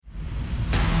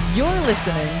You're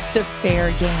listening to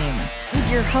Fair Game with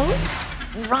your host,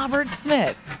 Robert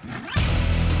Smith.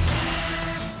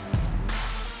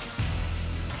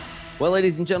 Well,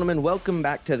 ladies and gentlemen, welcome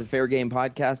back to the Fair Game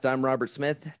Podcast. I'm Robert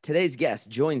Smith. Today's guest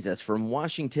joins us from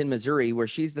Washington, Missouri, where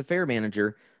she's the fair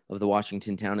manager of the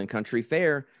Washington Town and Country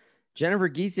Fair. Jennifer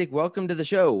Giesick, welcome to the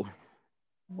show.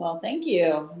 Well, thank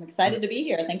you. I'm excited to be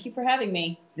here. Thank you for having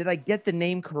me. Did I get the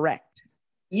name correct?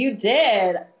 You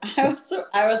did. I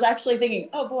was actually thinking,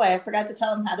 oh boy, I forgot to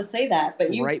tell him how to say that.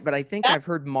 But you Right, but I think I've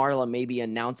heard Marla maybe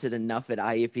announce it enough at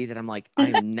IFE that I'm like,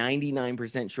 I'm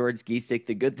 99% sure it's Giesick.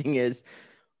 The good thing is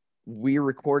we're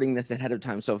recording this ahead of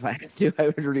time, so if I had to, I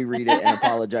would reread it and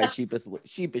apologize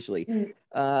sheepishly.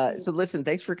 So listen,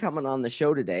 thanks for coming on the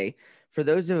show today. For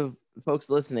those of folks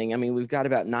listening, I mean, we've got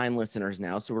about 9 listeners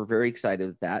now, so we're very excited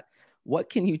with that. What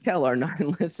can you tell our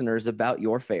 9 listeners about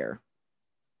your fair?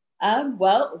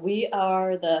 Well, we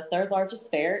are the 3rd largest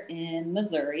fair in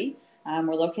Missouri.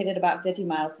 We're located about 50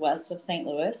 miles west of St.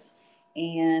 Louis,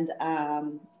 and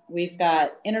we've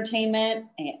got entertainment,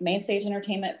 main stage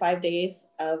entertainment 5 days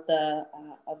of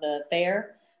the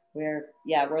fair. We're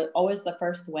always the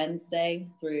first Wednesday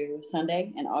through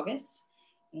Sunday in August,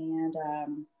 and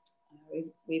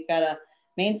we've got a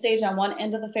main stage on one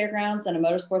end of the fairgrounds and a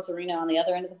motorsports arena on the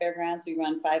other end of the fairgrounds. We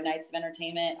run 5 nights of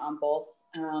entertainment on both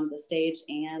the stage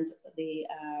and the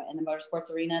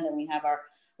motorsports arena. Then we have our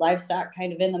livestock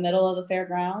kind of in the middle of the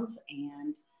fairgrounds,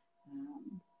 and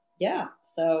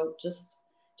so just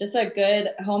a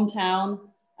good hometown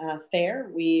fair.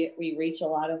 We reach a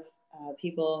lot of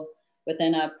people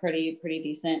within a pretty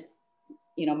decent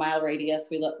mile radius.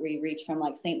 We reach from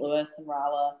like St. Louis and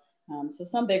Rolla, so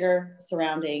some bigger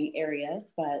surrounding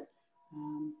areas, but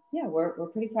we're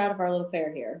pretty proud of our little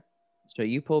fair here. So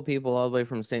you pull people all the way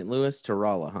from St. Louis to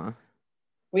Rolla, huh?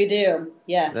 We do,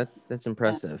 yes. That's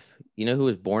impressive. Yeah. You know who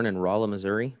was born in Rolla,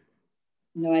 Missouri?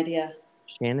 No idea.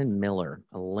 Shannon Miller,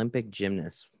 Olympic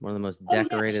gymnast, one of the most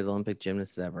decorated Olympic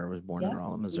gymnasts ever, was born in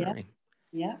Rolla, Missouri.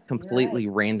 Yeah. Completely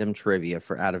random trivia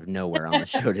for out of nowhere on the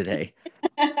show today.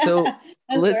 So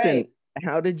listen, right.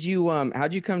 How'd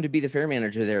you come to be the fair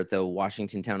manager there at the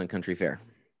Washington Town and Country Fair?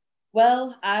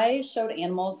 Well, I showed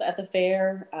animals at the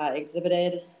fair,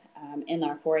 exhibited in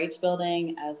our 4-H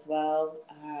building as well.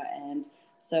 And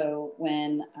so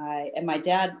when my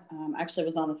dad actually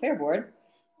was on the fair board,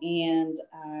 and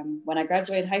when I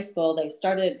graduated high school,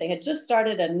 they had just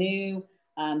started a new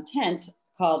tent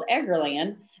called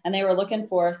AgriLand, and they were looking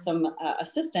for some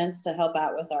assistance to help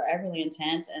out with our AgriLand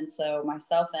tent. And so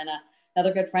myself and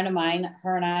another good friend of mine,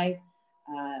 her and I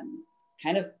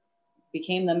kind of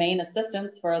became the main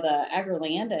assistants for the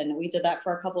AgriLand, and we did that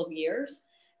for a couple of years.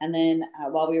 And then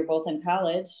while we were both in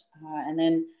college, and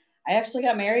then I actually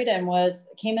got married and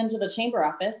came into the chamber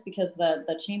office because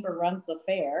the chamber runs the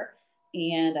fair,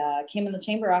 and came in the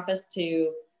chamber office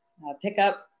to pick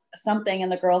up something.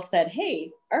 And the girl said, "Hey,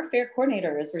 our fair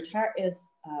coordinator is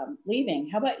leaving.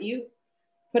 How about you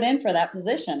put in for that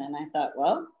position?" And I thought,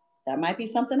 well, that might be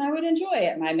something I would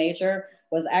enjoy. My major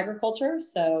was agriculture,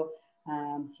 so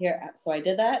I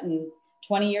did that. And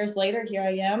 20 years later, here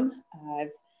I am.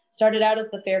 I've started out as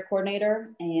the fair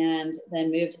coordinator and then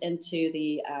moved into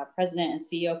the president and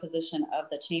CEO position of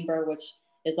the chamber, which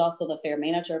is also the fair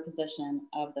manager position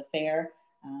of the fair,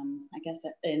 I guess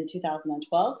in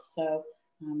 2012. So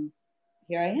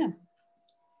here I am.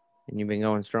 And you've been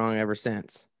going strong ever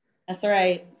since. That's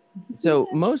right. So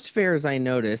most fairs I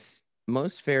notice,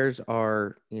 most fairs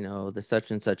are, the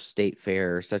such and such state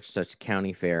fair, or such and such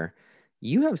county fair.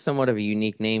 You have somewhat of a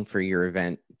unique name for your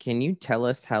event. Can you tell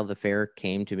us how the fair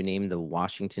came to be named the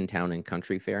Washington Town and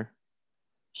Country Fair?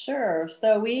 Sure.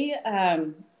 So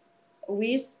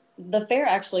the fair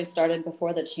actually started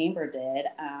before the chamber did.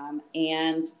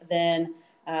 And then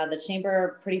the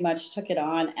chamber pretty much took it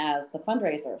on as the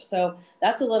fundraiser. So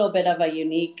that's a little bit of a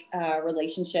unique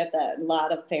relationship that a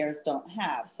lot of fairs don't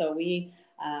have. So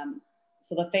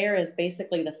so the fair is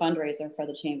basically the fundraiser for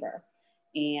the chamber.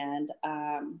 And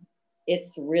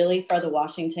it's really for the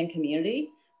Washington community.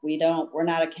 We're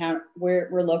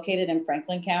located in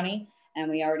Franklin County, and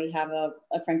we already have a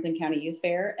Franklin County Youth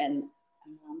Fair. And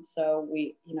so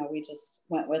we just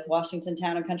went with Washington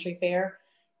Town and Country Fair,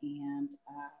 and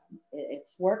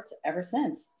it's worked ever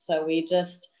since. So we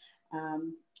just,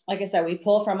 like I said, we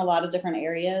pull from a lot of different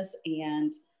areas,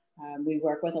 and we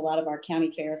work with a lot of our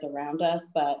county fairs around us,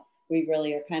 but we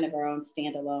really are kind of our own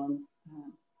standalone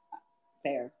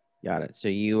fair. Got it. So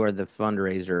you are the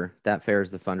fundraiser. That fair is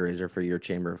the fundraiser for your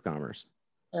Chamber of Commerce.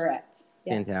 Correct.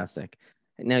 Yes. Fantastic.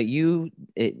 Now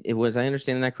it was, I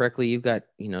understand that correctly, you've got,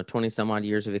 20 some odd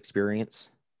years of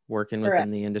experience working within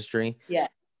the industry. Yeah.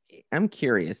 I'm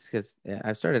curious because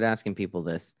I've started asking people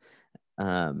this.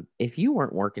 If you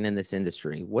weren't working in this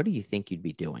industry, what do you think you'd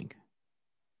be doing?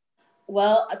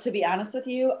 Well, to be honest with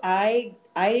you, I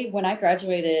when I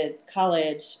graduated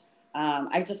college,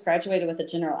 I just graduated with a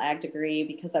general ag degree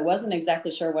because I wasn't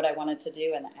exactly sure what I wanted to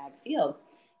do in the ag field.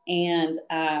 And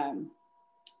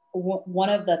one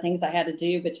of the things I had to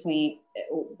do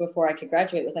before I could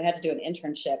graduate was I had to do an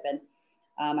internship. And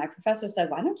my professor said,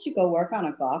 "Why don't you go work on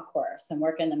a golf course and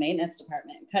work in the maintenance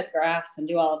department and cut grass and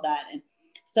do all of that?" And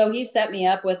so he set me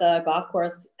up with a golf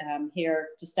course here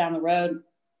just down the road.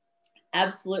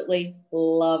 Absolutely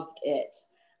loved it.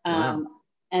 Wow.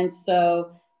 And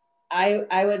so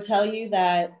I would tell you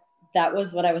that that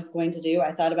was what I was going to do.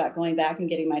 I thought about going back and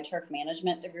getting my turf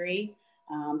management degree.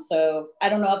 So I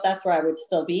don't know if that's where I would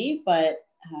still be, but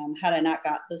had I not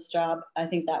got this job, I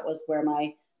think that was where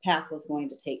my path was going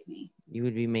to take me. You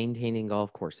would be maintaining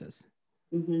golf courses.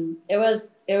 Mm-hmm. It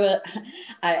was,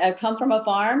 I come from a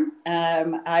farm.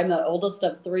 I'm the oldest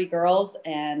of three girls.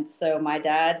 And so my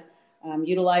dad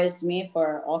utilized me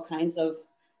for all kinds of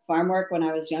farm work when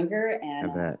I was younger. I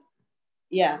And bet.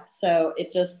 yeah, so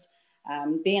it just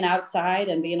being outside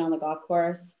and being on the golf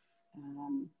course,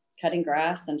 cutting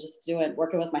grass and just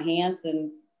working with my hands, and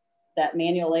that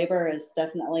manual labor is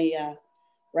definitely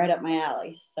right up my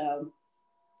alley. So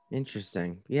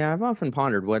Interesting. Yeah, I've often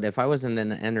pondered what if I wasn't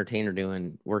an entertainer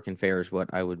doing working fairs, what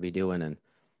I would be doing. And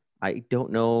I don't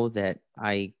know that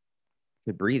I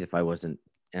could breathe if I wasn't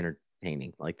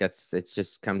entertaining. Like it's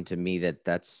just come to me that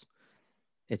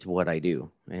it's what I do.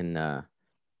 And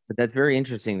but that's very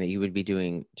interesting that you would be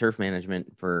doing turf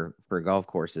management for golf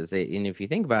courses. And if you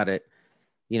think about it,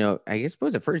 I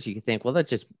suppose at first you could think, well,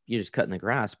 you're just cutting the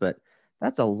grass, but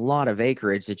that's a lot of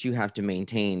acreage that you have to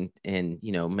maintain and,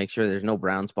 make sure there's no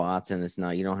brown spots and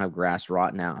you don't have grass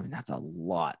rotting out. I mean, that's a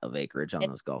lot of acreage on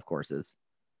those golf courses.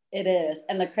 it is.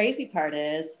 And the crazy part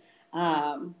is,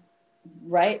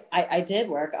 right, I did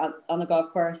work on the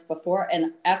golf course before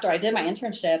and after I did my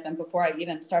internship, and before I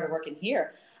even started working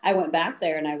here, I went back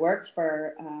there and I worked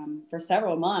for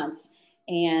several months,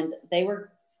 and they were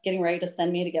getting ready to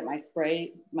send me to get my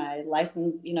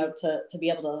license, to be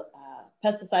able to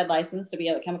pesticide license, to be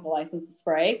able to chemical license to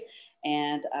spray.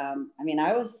 And I mean,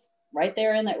 I was right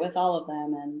there in it with all of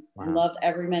them, and Wow. loved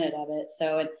every minute of it.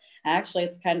 So, and actually,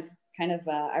 it's kind of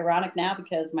ironic now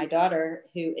because my daughter,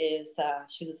 who is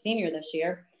she's a senior this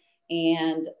year,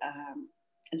 and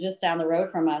just down the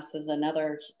road from us is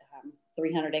another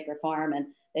 300-acre farm, and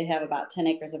they have about 10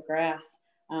 acres of grass,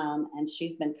 and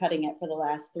she's been cutting it for the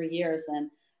last 3 years.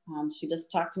 And she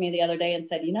just talked to me the other day and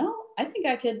said, I think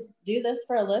I could do this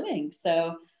for a living.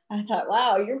 So I thought,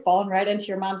 wow, you're falling right into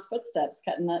your mom's footsteps,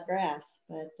 cutting that grass.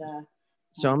 But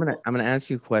So I'm gonna ask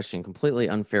you a question, completely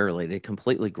unfair related,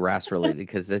 completely grass related,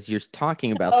 because as you're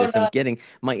talking about oh this, no,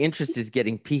 my interest is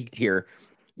getting piqued here.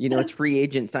 It's free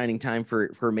agent signing time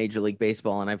for Major League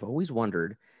Baseball, and I've always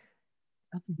wondered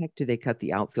how the heck do they cut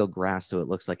the outfield grass so it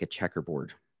looks like a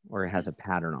checkerboard or it has a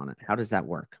pattern on it? How does that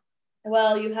work?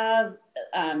 well, you have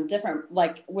different,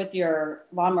 like with your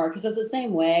lawnmower, because it's the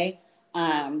same way.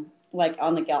 Like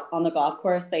on the golf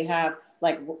course, they have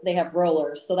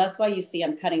rollers, so that's why you see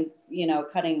them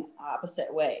cutting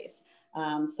opposite ways.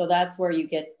 So that's where you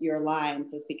get your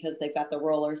lines, is because they've got the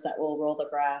rollers that will roll the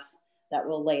grass, that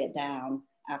will lay it down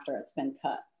after it's been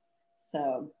cut.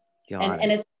 So,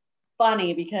 and it's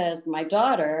funny because my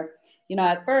daughter,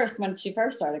 at first, when she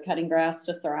first started cutting grass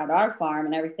just around our farm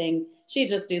and everything, she'd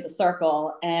just do the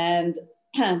circle. And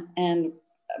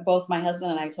both my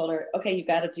husband and I told her, okay, you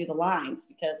got to do the lines,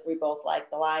 because we both like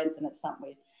the lines, and it's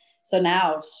something so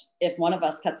now if one of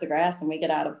us cuts the grass and we get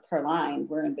out of her line,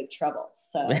 we're in big trouble.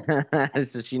 So,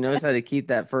 so she knows how to keep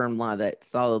that firm line, that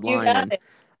solid you line. got it.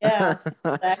 Yeah,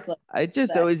 exactly. It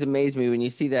just always amazed me when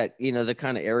you see that, the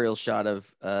kind of aerial shot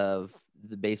of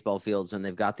the baseball fields, and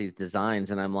they've got these designs,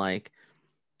 and I'm like,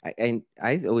 I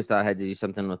always thought I had to do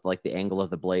something with like the angle of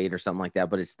the blade or something like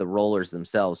that, but it's the rollers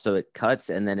themselves. So it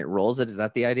cuts and then it rolls it. Is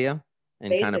that the idea?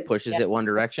 And kind of pushes it one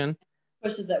direction?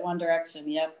 Pushes it one direction.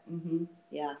 Yep. Mm-hmm.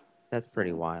 Yeah. That's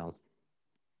pretty wild.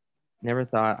 Never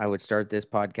thought I would start this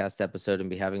podcast episode and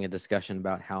be having a discussion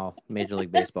about how Major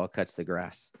League Baseball cuts the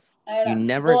grass. You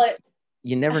never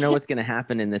know what's going to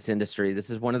happen in this industry. This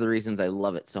is one of the reasons I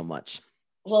love it so much.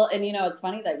 Well, and it's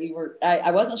funny that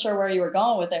I wasn't sure where you were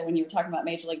going with it when you were talking about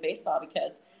Major League Baseball,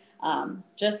 because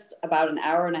just about an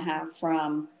hour and a half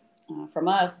from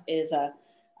us is a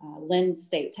Lynn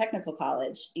State Technical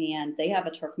College, and they have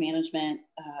a turf management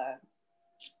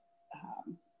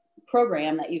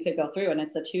program that you could go through, and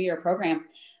it's a 2-year program.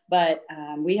 But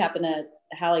we happened to,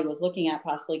 Hallie was looking at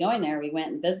possibly going there. We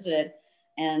went and visited,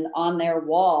 and on their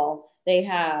wall, they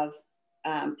have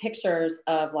pictures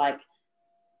of like,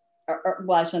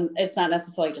 well, it's not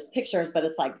necessarily just pictures, but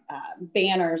it's like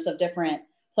banners of different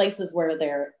places where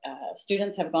their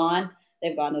students have gone.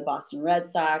 They've gone to the Boston Red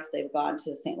Sox. They've gone to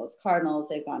the St. Louis Cardinals.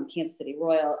 They've gone to Kansas City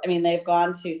Royal. I mean, they've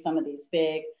gone to some of these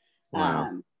big,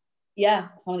 Wow.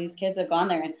 Some of these kids have gone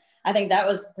there. And I think that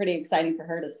was pretty exciting for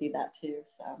her to see that too.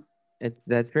 So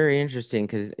That's very interesting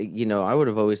because, I would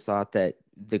have always thought that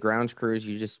the grounds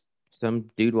crews, some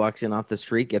dude walks in off the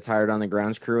street, gets hired on the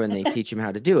grounds crew, and they teach him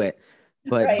how to do it.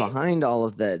 But right. behind all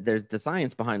of that, there's the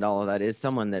science behind all of that is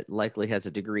someone that likely has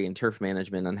a degree in turf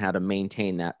management on how to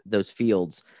maintain those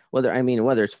fields, whether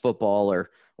it's football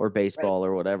or baseball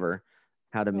or whatever,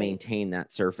 how to maintain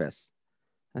that surface.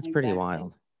 That's pretty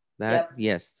wild.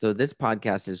 Yes. So this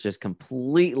podcast is just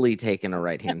completely taken a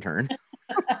right-hand turn.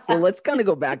 So let's kind of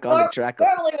go back on the track.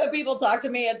 Normally when people talk to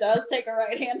me, it does take a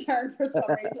right-hand turn for some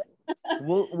reason.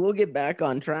 We'll get back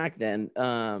on track then.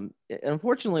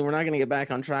 Unfortunately, we're not going to get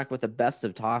back on track with the best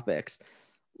of topics.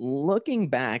 Looking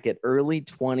back at early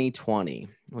 2020,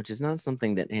 which is not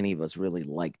something that any of us really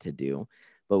like to do,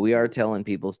 but we are telling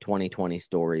people's 2020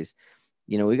 stories.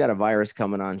 We got a virus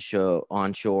coming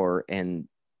onshore, and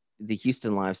the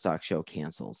Houston Livestock Show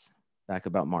cancels back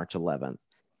about March 11th.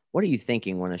 What are you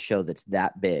thinking when a show that's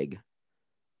that big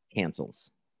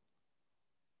cancels?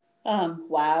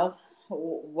 Wow.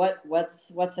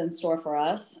 What's in store for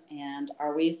us? And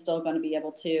are we still going to be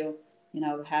able to,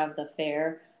 have the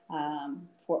fair?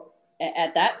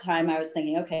 At that time, I was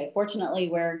thinking, okay, fortunately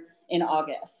we're in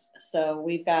August. So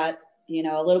we've got,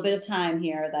 a little bit of time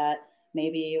here that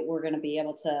maybe we're going to be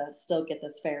able to still get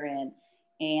this fair in.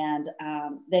 And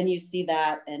then you see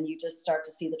that, and you just start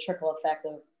to see the trickle effect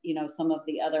of, some of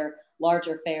the other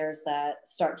larger fairs that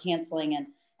start canceling,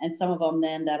 and some of them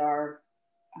then that are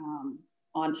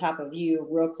on top of you,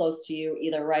 real close to you,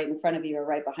 either right in front of you or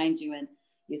right behind you. And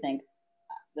you think,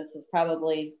 this is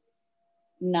probably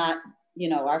not,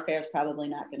 our fair is probably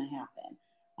not going to happen.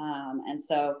 And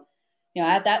so,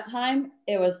 at that time,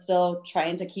 it was still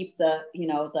trying to keep the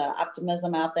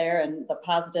optimism out there and the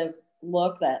positive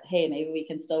look that, hey, maybe we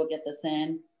can still get this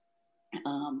in.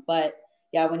 But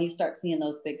yeah, when you start seeing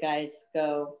those big guys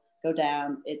go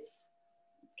down, it's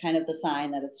kind of the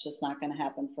sign that it's just not going to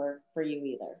happen for you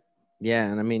either.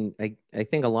 Yeah. And I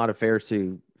think a lot of fairs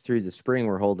through the spring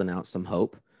were holding out some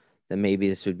hope that maybe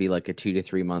this would be like a 2 to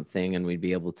 3 month thing and we'd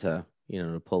be able to,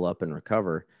 to pull up and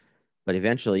recover. But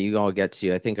eventually you all get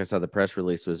to, I think I saw the press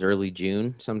release was early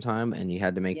June sometime, and you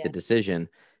had to make the decision.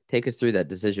 Take us through that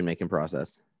decision-making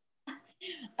process.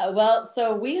 Well,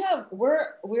 so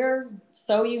we're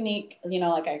so unique,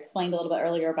 like I explained a little bit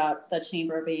earlier about the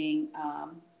chamber being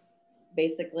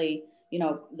basically,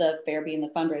 the fair being the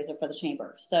fundraiser for the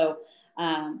chamber. So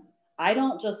I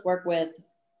don't just work with,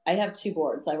 I have 2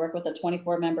 boards. I work with a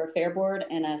 24-member fair board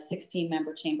and a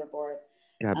 16-member chamber board.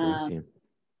 God bless you.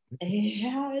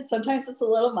 Yeah, sometimes it's a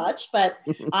little much, but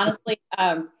honestly,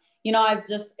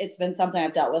 it's been something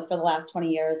I've dealt with for the last 20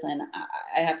 years. And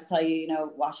I have to tell you,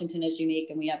 Washington is unique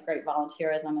and we have great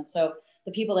volunteerism. And so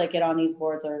the people that get on these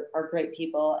boards are great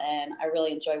people, and I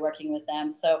really enjoy working with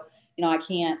them. So, I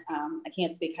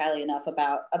can't speak highly enough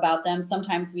about them.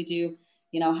 Sometimes we do,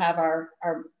 have our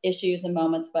issues and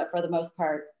moments, but for the most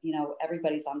part,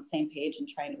 everybody's on the same page and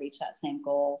trying to reach that same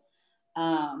goal.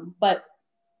 But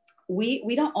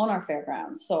we don't own our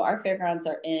fairgrounds. So our fairgrounds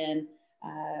are in,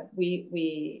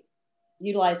 we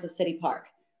utilize the city park.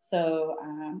 So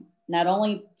not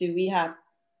only do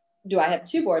I have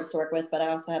 2 boards to work with, but I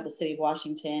also have the city of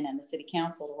Washington and the city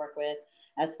council to work with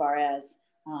as far as,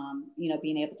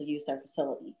 being able to use their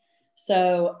facility.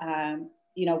 So,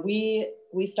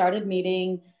 we started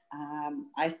meeting.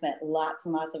 I spent lots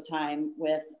and lots of time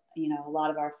with, a lot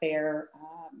of our fair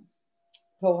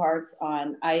cohorts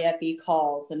on IFE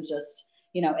calls and just,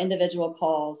 individual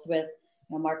calls with,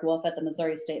 Mark Wolf at the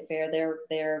Missouri State Fair.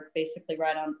 They're basically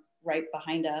right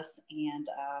behind us. And,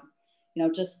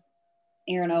 just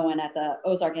Aaron Owen at the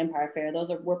Ozark Empire Fair.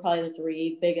 We're probably the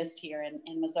 3 biggest here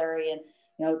in Missouri, and,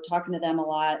 talking to them a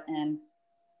lot. And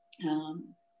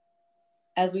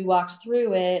as we walked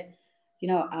through it,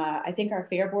 I think our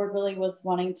fair board really was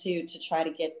wanting to try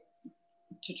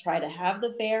to have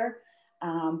the fair.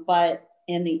 But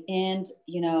in the end,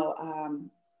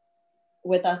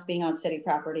 with us being on city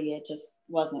property, it just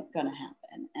wasn't going to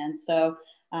happen. And so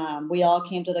we all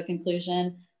came to the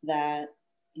conclusion that,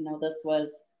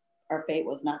 our fate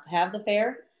was not to have the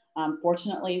fair.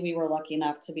 Fortunately, we were lucky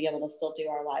enough to be able to still do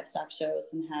our livestock shows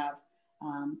and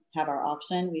have our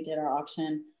auction. We did our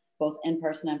auction both in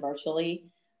person and virtually,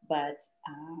 but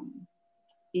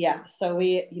Yeah. So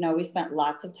we spent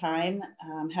lots of time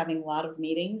having a lot of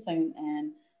meetings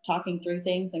and talking through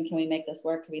things. And can we make this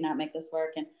work? Can we not make this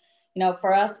work? And,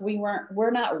 for us,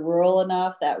 we're not rural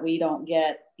enough that we don't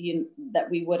get, that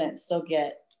we wouldn't still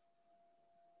get,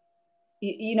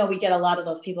 we get a lot of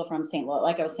those people from St. Louis,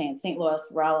 like I was saying, St.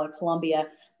 Louis, Rolla, Columbia,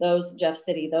 those Jeff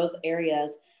City, those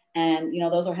areas. And,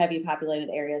 those are heavy populated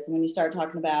areas. And when you start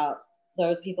talking about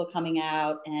those people coming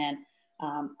out and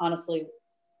honestly,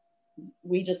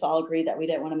 we just all agreed that we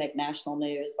didn't want to make national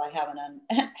news by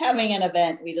having an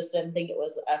event. We just didn't think it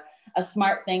was a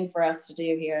smart thing for us to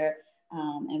do here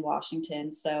in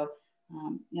Washington. So,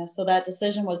 so that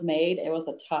decision was made. It was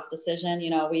a tough decision.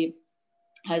 We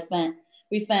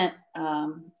spent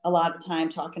a lot of time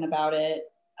talking about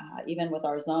it, even with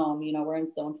our zone. We're in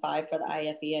zone 5 for the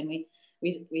IFE, and we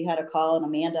had a call, and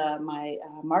Amanda, my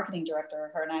marketing director,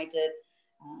 her and I did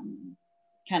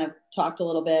kind of talked a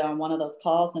little bit on one of those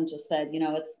calls and just said,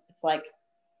 it's like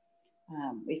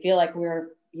we feel like we're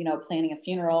planning a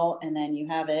funeral, and then you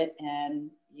have it, and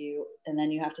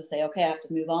then you have to say, okay, I have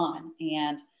to move on.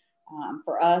 And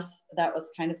for us, that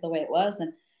was kind of the way it was.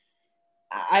 And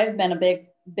I've been a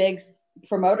big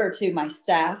promoter to my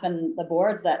staff and the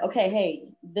boards that, okay, hey,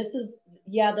 this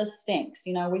stinks.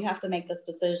 We have to make this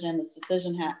decision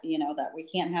that we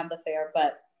can't have the fair,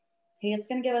 but hey, it's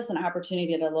going to give us an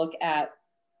opportunity to look at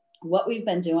what we've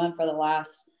been doing for the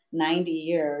last 90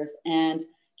 years. And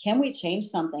can we change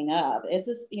something up? Is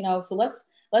this, so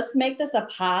let's make this a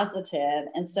positive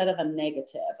instead of a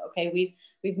negative. Okay.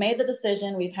 We've made the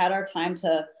decision. We've had our time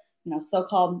to,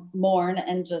 so-called mourn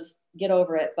and just get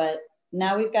over it. But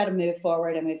now we've got to move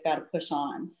forward and we've got to push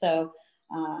on. So,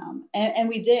 and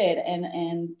we did.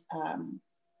 And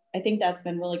I think that's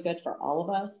been really good for all of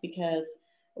us, because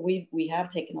we have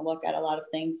taken a look at a lot of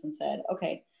things and said,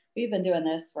 okay, we've been doing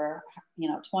this for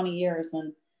 20 years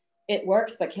and it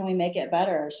works, but can we make it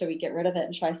better? Or should we get rid of it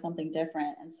and try something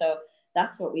different? And so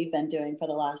that's what we've been doing for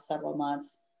the last several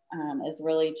months, is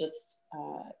really just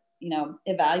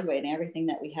evaluating everything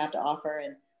that we have to offer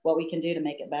and what we can do to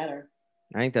make it better.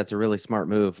 I think that's a really smart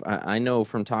move. I know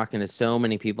from talking to so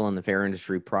many people in the fair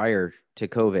industry prior to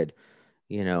COVID,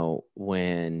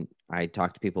 when I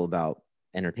talk to people about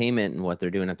entertainment and what they're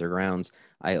doing at their grounds,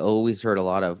 I always heard a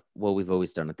lot of, well, we've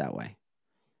always done it that way.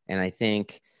 And I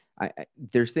think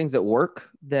there's things that work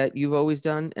that you've always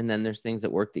done. And then there's things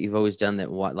that work that you've always done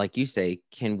that, like you say,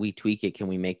 can we tweak it? Can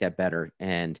we make that better?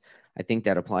 And I think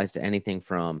that applies to anything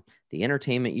from the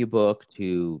entertainment you book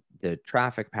to the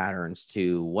traffic patterns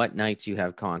to what nights you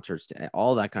have concerts, to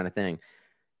all that kind of thing.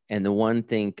 And the one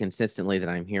thing consistently that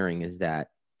I'm hearing is that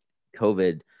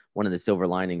COVID, one of the silver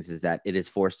linings is that it has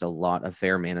forced a lot of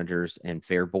fair managers and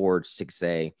fair boards to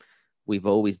say, we've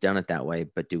always done it that way,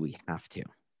 but do we have to?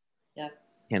 Yeah.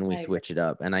 Can we switch it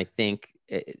up? And I think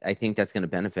that's going to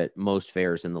benefit most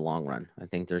fairs in the long run. I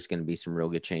think there's going to be some real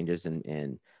good changes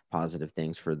and positive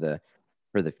things for the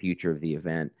future of the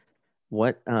event.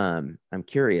 What I'm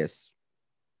curious,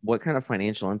 what kind of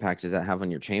financial impact does that have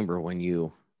on your chamber when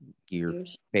your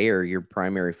fair, your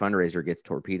primary fundraiser, gets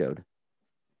torpedoed?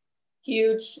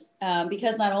 Huge,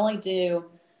 because not only do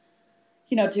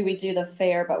we do the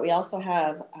fair, but we also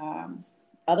have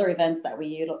other events that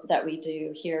we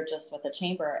do here just with the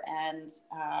chamber, and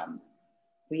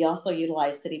we also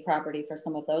utilize city property for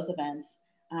some of those events.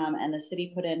 And the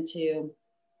city put into,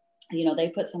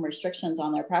 they put some restrictions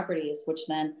on their properties, which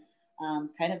then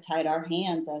kind of tied our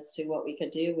hands as to what we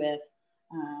could do with,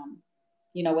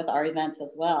 with our events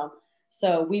as well.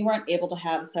 So we weren't able to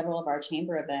have several of our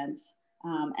chamber events.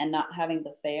 And not having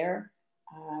the fair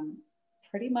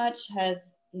pretty much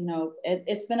has,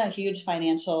 it's been a huge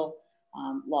financial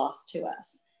loss to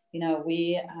us.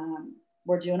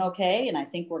 We're doing okay, and I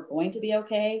think we're going to be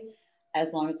okay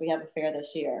as long as we have a fair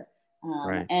this year.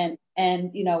 Right. And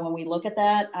when we look at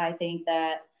that, I think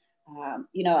that,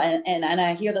 and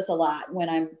I hear this a lot when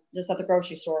I'm just at the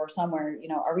grocery store or somewhere,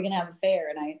 are we going to have a fair?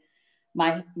 And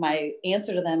my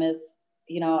answer to them is,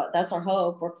 that's our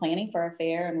hope. We're planning for a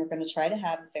fair and we're going to try to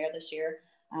have a fair this year.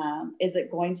 Is it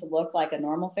going to look like a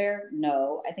normal fair?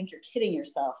 No, I think you're kidding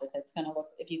yourself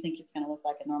if you think it's going to look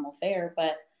like a normal fair,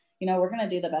 but we're going to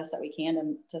do the best that we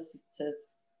can to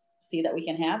see that we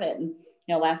can have it. And,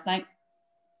 last night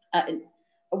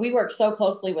we worked so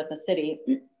closely with the city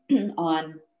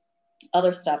on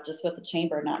other stuff, just with the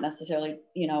chamber, not necessarily,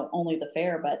 only the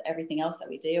fair, but everything else that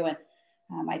we do. And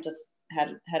I just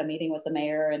had a meeting with the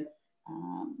mayor and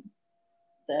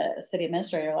the city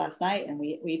administrator last night, and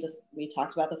we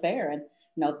talked about the fair, and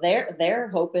their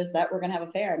hope is that we're going to have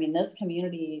a fair. I mean, this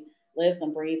community lives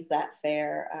and breathes that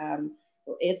fair.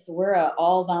 We're a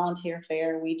all volunteer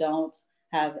fair. We don't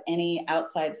have any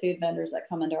outside food vendors that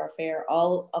come into our fair.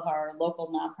 All of our local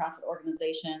nonprofit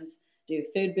organizations do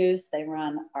food booths. They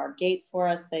run our gates for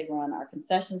us. They run our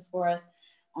concessions for us.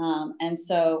 And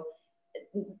so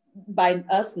by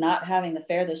us not having the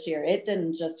fair this year, it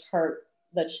didn't just hurt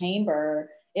the chamber,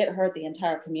 it hurt the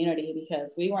entire community,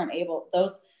 because we weren't able,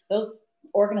 those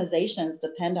organizations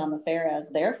depend on the fair as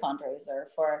their fundraiser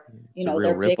for, you know,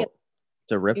 their ripple. big,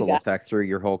 It's a ripple effect through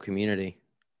your whole community.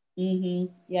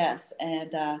 Mm-hmm. Yes.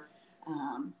 And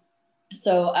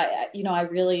so I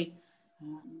really,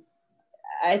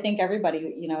 I think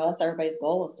everybody, you know, that's everybody's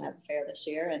goal is to have a fair this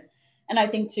year. And I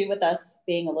think too, with us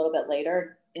being a little bit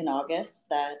later in August,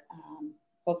 that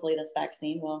hopefully this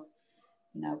vaccine will,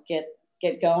 you know, get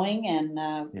going, and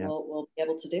we'll be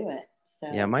able to do it. So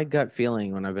yeah, my gut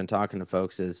feeling when I've been talking to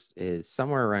folks is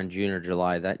somewhere around June or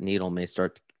July, that needle may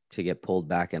start to get pulled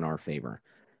back in our favor.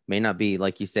 May not be,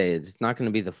 like you say, it's not going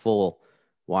to be the full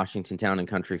Washington Town and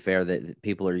Country Fair that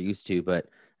people are used to. But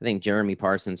I think Jeremy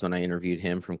Parsons, when I interviewed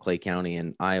him from Clay County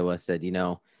in Iowa, said, you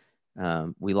know,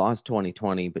 we lost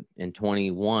 2020, but in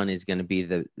 21 is going to be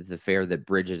the fair that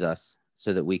bridges us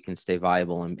so that we can stay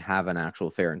viable and have an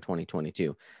actual fair in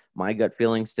 2022. My gut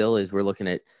feeling still is we're looking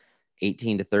at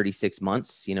 18 to 36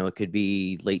 months. You know, it could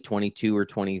be late 22 or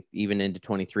 20, even into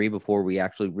 23 before we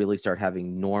actually really start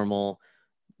having normal,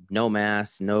 no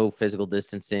masks, no physical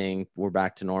distancing. We're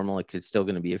back to normal. It's still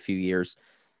going to be a few years.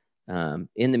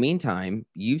 In the meantime,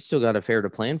 you've still got a fair to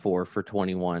plan for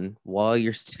 21 while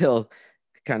you're still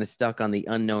kind of stuck on the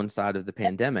unknown side of the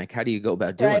pandemic. How do you go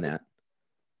about doing that?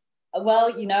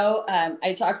 Well, you know,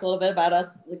 I talked a little bit about us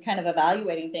kind of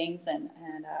evaluating things, and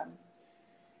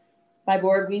my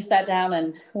board, we sat down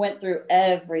and went through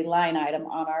every line item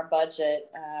on our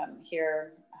budget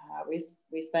here.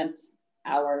 We spent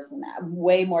hours and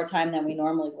way more time than we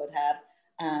normally would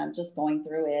have just going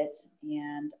through it.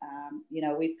 And, you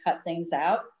know, we've cut things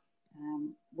out.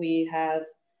 We're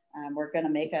going to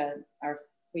make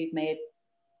we've made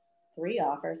 3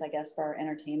 offers, I guess, for our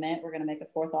entertainment. We're going to make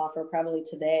a 4th offer probably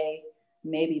today,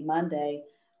 maybe Monday.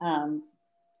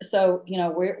 So, you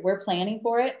know, we're planning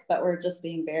for it, but we're just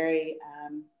being very,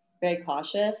 very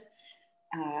cautious.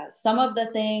 Some of the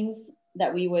things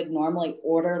that we would normally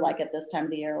order, like at this time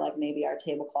of the year, like maybe our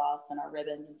tablecloths and our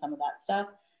ribbons and some of that stuff,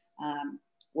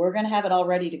 we're going to have it all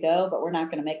ready to go, but we're not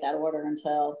going to make that order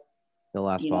until the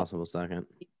last possible second,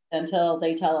 until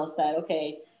they tell us that,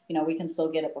 okay, you know, we can still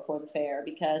get it before the fair,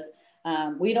 because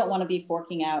we don't want to be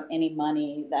forking out any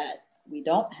money that we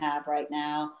don't have right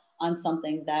now on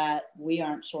something that we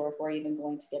aren't sure if we're even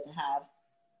going to get to have,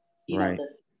 you know,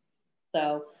 this.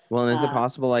 So, well, and is it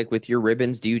possible, like with your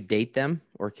ribbons, do you date them,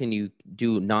 or can you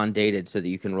do non-dated so that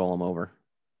you can roll them over?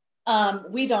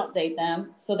 We don't date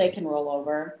them, so they can roll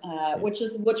over, which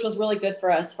was really good for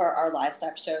us for our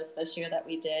livestock shows this year that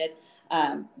we did.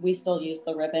 We still used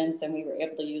the ribbons, and we were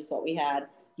able to use what we had,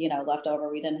 you know, left over.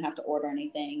 We didn't have to order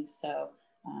anything, so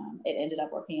it ended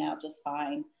up working out just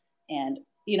fine. And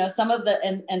you know, some of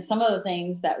the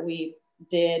things that we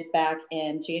did back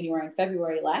in January and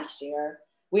February last year,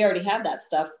 we already have that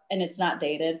stuff, and it's not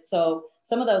dated. So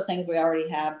some of those things we already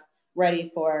have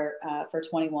ready for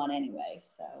 21 anyway.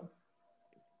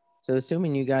 So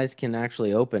assuming you guys can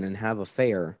actually open and have a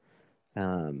fair,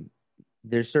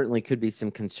 there certainly could be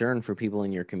some concern for people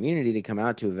in your community to come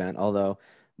out to event. Although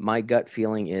my gut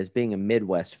feeling is, being a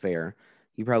Midwest fair,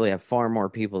 you probably have far more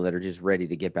people that are just ready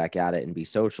to get back at it and be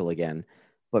social again.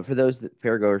 But for those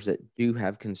fairgoers that do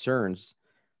have concerns,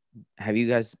 have you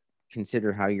guys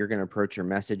considered how you're going to approach your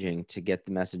messaging to get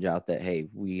the message out that, hey,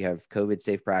 we have COVID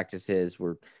safe practices?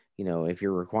 We're, you know, if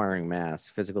you're requiring masks,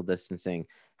 physical distancing,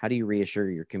 how do you reassure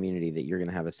your community that you're going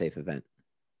to have a safe event?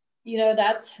 You know,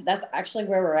 that's actually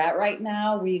where we're at right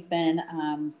now. We've been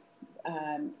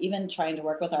even trying to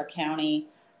work with our county.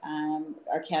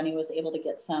 Our county was able to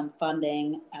get some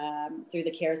funding through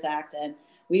the CARES Act, and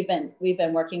we've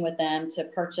been working with them to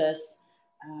purchase,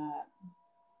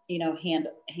 you know, hand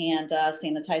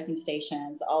sanitizing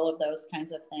stations, all of those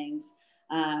kinds of things.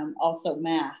 Also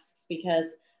masks,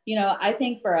 because, you know, I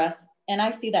think for us, and I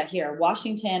see that here,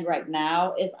 Washington right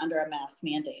now is under a mask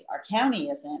mandate. Our county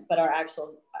isn't, but our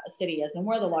actual city is, and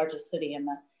we're the largest city in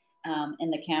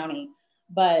the county.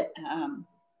 But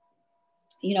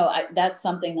you know, that's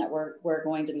something that we're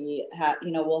going to be,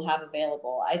 you know, we'll have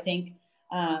available. I think,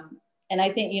 and I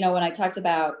think, you know, when I talked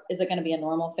about, is it going to be a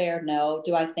normal fair? No.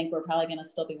 Do I think we're probably going to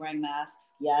still be wearing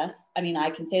masks? Yes. I mean,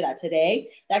 I can say that today.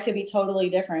 That could be totally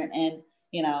different in,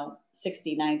 you know,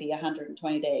 60, 90,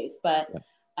 120 days. But,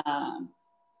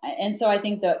 and so I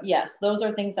think that, yes, those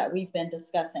are things that we've been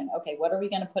discussing. Okay, what are we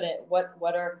going to put it?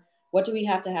 What are what do we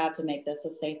have to make this a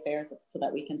safe fair so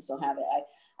that we can still have it?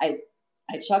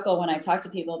 I chuckle when I talk to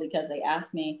people because they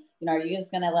ask me, are you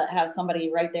just going to have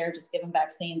somebody right there just give them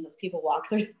vaccines as people walk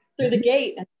through the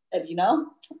gate? And I said,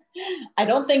 I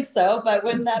don't think so, but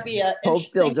wouldn't that be a hold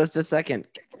still just a second?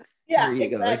 Yeah, here you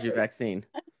go. There's your vaccine.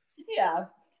 Yeah.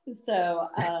 So,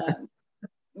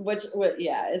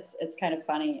 it's kind of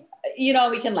funny.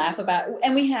 We can laugh about,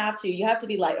 and you have to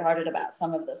be lighthearted about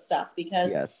some of this stuff,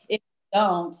 because yes. if you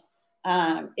don't,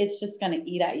 it's just going to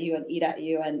eat at you,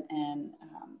 and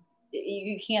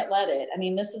you can't let it. I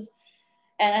mean, this is,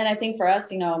 and I think for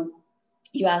us,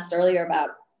 you asked earlier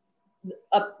about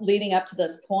leading up to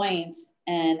this point,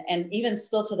 and even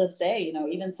still to this day,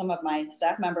 even some of my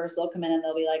staff members, they'll come in and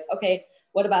they'll be like, okay,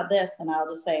 what about this? And I'll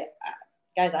just say,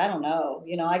 guys, I don't know.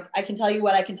 I can tell you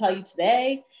what I can tell you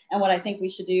today and what I think we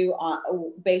should do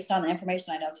based on the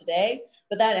information I know today,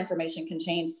 but that information can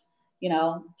change,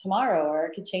 tomorrow, or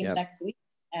it could change next week.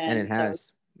 And it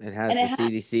has. It has. The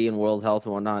CDC and World Health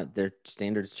and whatnot, their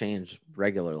standards change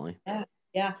regularly.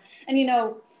 Yeah. And,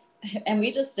 and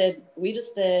we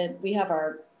have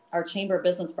our chamber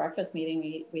business breakfast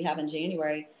meeting we have in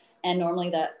January. And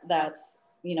normally that's,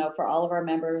 for all of our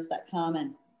members that come,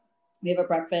 and we have a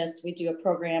breakfast, we do a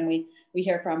program. We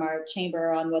hear from our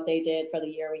chamber on what they did for the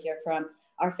year. We hear from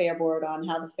our fair board on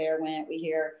how the fair went. We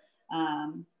hear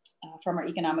from our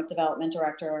economic development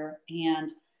director. And,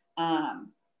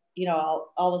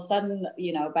 all of a sudden,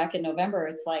 back in November,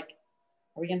 it's like,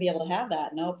 are we going to be able to have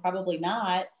that? No, probably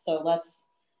not. So let's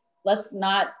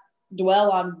not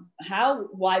dwell on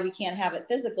why we can't have it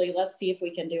physically. Let's see if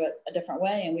we can do it a different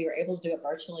way. And we were able to do it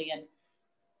virtually. And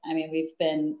I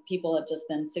mean, people have just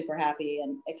been super happy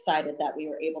and excited that we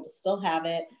were able to still have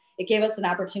it. It gave us an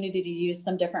opportunity to use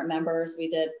some different members. We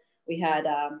had,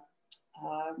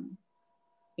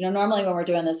 normally when we're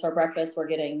doing this for breakfast, we're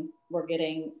getting,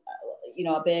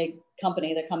 a big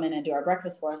company that come in and do our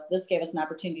breakfast for us. This gave us an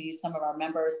opportunity to use some of our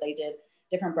members. They did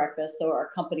different breakfasts, so our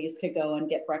companies could go and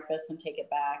get breakfast and take it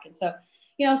back. And so,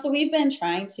 so we've been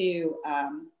trying to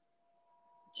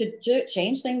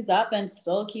change things up and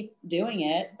still keep doing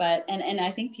it. But, and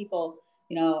I think people,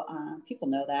 people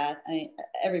know that.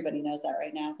 Everybody knows that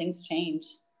right now. Things change,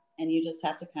 and you just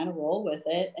have to kind of roll with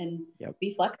it and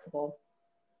be flexible.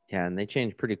 Yeah. And they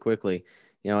change pretty quickly.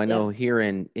 I know here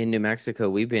in New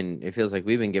Mexico, it feels like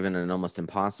we've been given an almost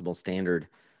impossible standard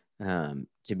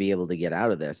to be able to get out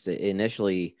of this.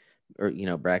 Initially, or,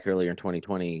 back earlier in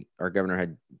 2020, our governor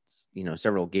had,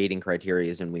 several gating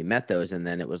criteria, and we met those. And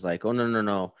then it was like, oh,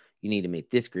 no, you need to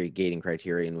meet this great gating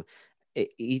criteria. And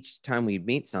each time we'd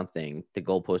meet something, the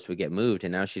goalpost would get moved.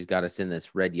 And now she's got us in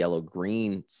this red, yellow,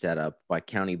 green setup by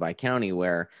county,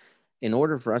 where in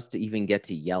order for us to even get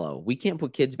to yellow, we can't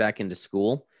put kids back into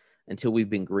school until we've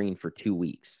been green for 2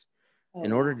 weeks.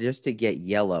 In order just to get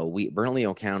yellow,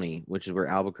 Bernalillo County, which is where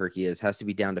Albuquerque is, has to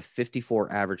be down to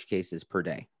 54 average cases per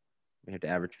day. We have to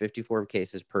average 54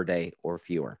 cases per day or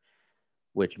fewer,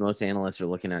 which most analysts are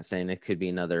looking at saying it could be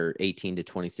another 18 to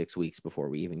 26 weeks before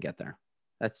we even get there.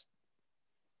 It's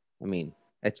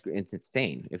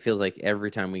insane. It feels like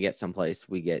every time we get someplace,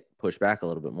 we get pushed back a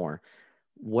little bit more.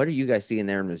 What are you guys seeing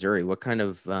there in Missouri? What kind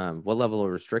of, what level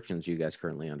of restrictions are you guys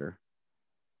currently under?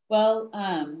 Well,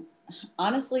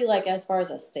 honestly, like as far as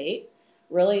a state,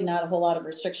 really not a whole lot of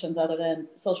restrictions other than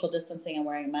social distancing and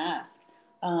wearing masks.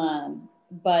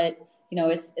 But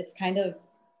it's kind of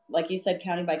like you said,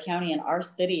 county by county, and our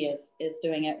city is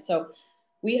doing it. So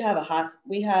we have the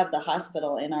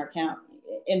hospital in our county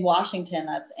in Washington.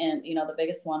 That's in, the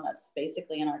biggest one that's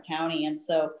basically in our county. And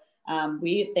so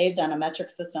they've done a metric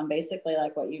system, basically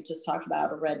like what you just talked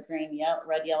about, a red,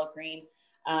 yellow, green.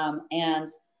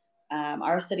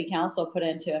 Our city council put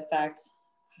into effect,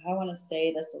 I want to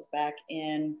say this was back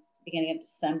in beginning of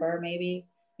December, maybe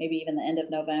even the end of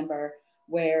November,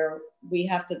 where we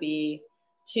have to be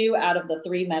 2 out of the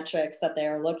 3 metrics that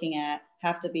they're looking at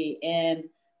have to be in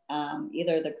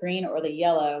either the green or the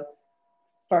yellow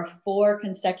for 4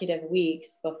 consecutive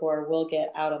weeks before we'll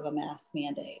get out of a mask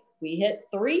mandate. We hit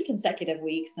 3 consecutive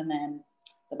weeks, and then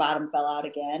the bottom fell out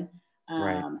again.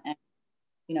 Right. And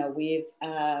we've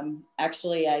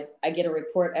actually, I get a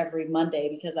report every Monday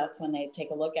because that's when they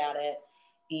take a look at it.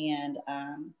 And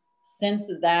since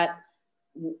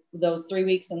those 3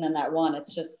 weeks and then that one,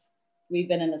 it's just, we've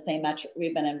been in the same metric,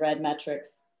 we've been in red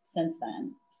metrics since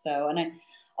then. So,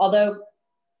 although,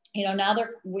 now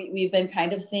we've been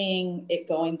kind of seeing it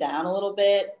going down a little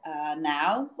bit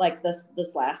now, like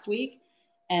this last week.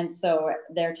 And so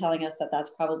they're telling us that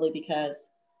that's probably because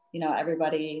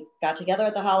everybody got together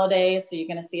at the holidays, so you're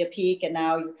going to see a peak, and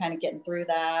now you're kind of getting through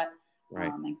that.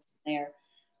 Right. There.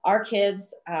 our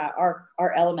kids,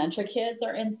 our elementary kids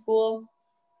are in school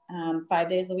 5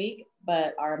 days a week,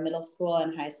 but our middle school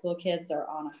and high school kids are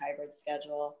on a hybrid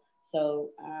schedule. So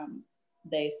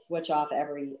they switch off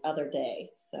every other day.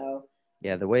 So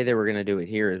Yeah, the way they were going to do it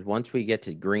here is once we get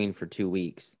to green for 2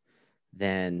 weeks,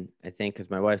 then I think,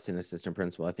 because my wife's an assistant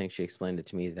principal, I think she explained it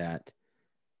to me that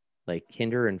like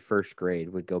kinder and first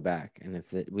grade would go back. And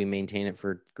if we maintain it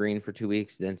for green for 2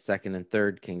 weeks, then second and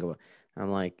third can go.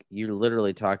 I'm like, you're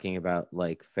literally talking about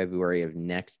like February of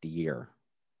next year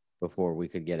before we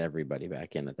could get everybody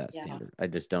back in at that standard. I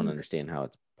just don't understand how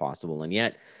it's possible. And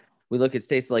yet we look at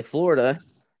states like Florida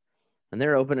and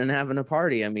they're open and having a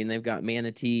party. I mean, they've got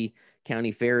Manatee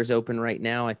County Fairs open right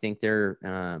now. I think they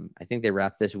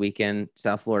wrap this weekend.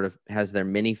 South Florida has their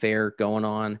mini fair going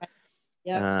on.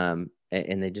 Yeah.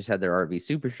 And they just had their RV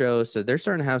Super Show. So they're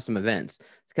starting to have some events.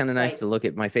 It's kind of nice to look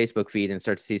at my Facebook feed and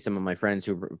start to see some of my friends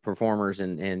who are performers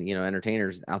and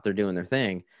entertainers out there doing their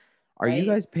thing. Are you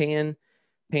guys paying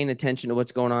attention to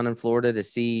what's going on in Florida to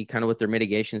see kind of what their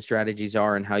mitigation strategies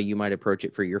are and how you might approach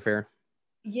it for your fair?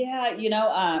 Yeah,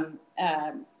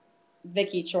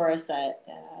 Vicki Choris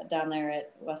down there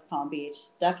at West Palm Beach,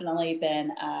 definitely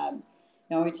been,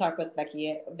 we talk with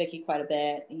Vicki quite a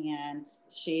bit, and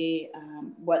she,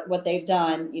 what they've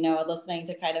done, listening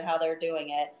to kind of how they're doing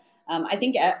it. I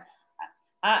think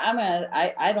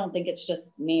I don't think it's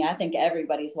just me. I think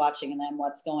everybody's watching them,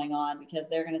 what's going on, because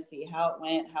they're going to see how it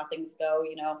went, how things go,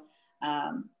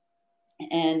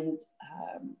 and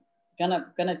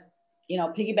gonna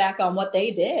piggyback on what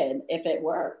they did if it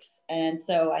works. And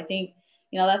so I think,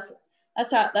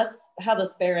 that's how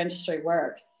this fair industry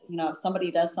works. If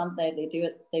somebody does something, they do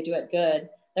it good,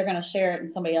 they're going to share it, and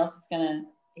somebody else is going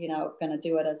to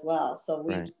do it as well. So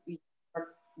we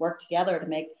work together to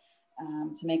make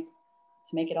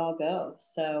it all go.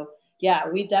 So yeah,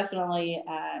 we definitely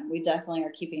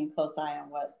are keeping a close eye on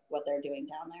what they're doing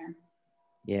down there.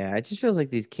 Yeah, it just feels like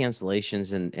these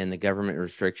cancellations and the government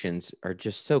restrictions are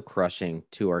just so crushing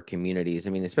to our communities.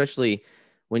 I mean, especially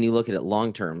when you look at it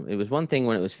long term. It was one thing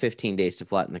when it was 15 days to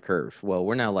flatten the curve. Well,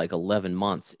 we're now like 11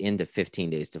 months into 15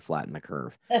 days to flatten the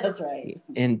curve. That's right.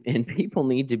 And people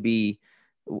need to be,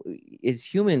 as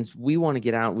humans, we want to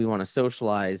get out, we want to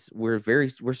socialize. We're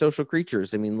social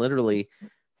creatures. I mean, literally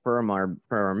for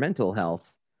our mental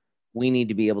health, we need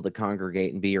to be able to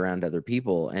congregate and be around other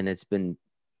people. And it's been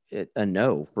a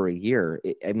no for a year.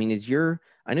 I mean,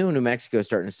 I know New Mexico is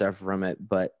starting to suffer from it,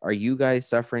 but are you guys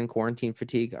suffering quarantine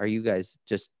fatigue? Are you guys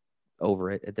just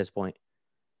over it at this point?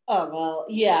 Oh, well,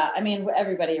 yeah. I mean,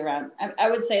 everybody around, I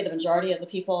would say the majority of the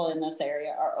people in this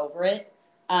area are over it.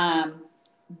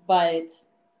 But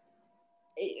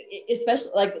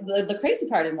especially like the crazy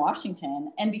part in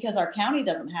Washington, and because our county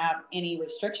doesn't have any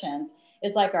restrictions,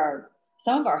 is like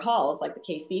some of our halls, like the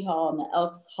KC Hall and the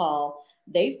Elks Hall,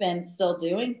 they've been still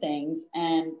doing things,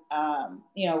 and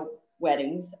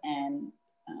weddings and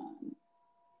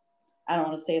I don't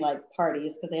want to say like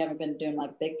parties, because they haven't been doing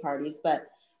like big parties, but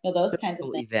those kinds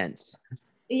of things. Events.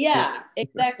 Yeah,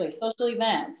 exactly. Social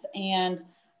events. And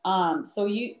so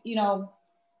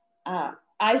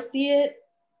I see it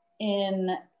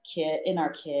in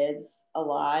our kids a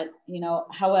lot,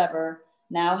 however,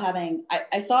 now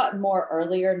I saw it more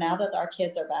earlier now that our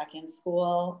kids are back in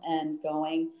school and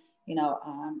going,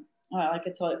 like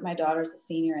it's what my daughter's a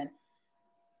senior, and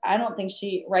I don't think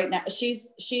right now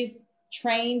she's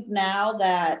trained now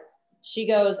that she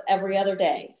goes every other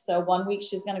day. So 1 week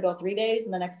she's going to go 3 days,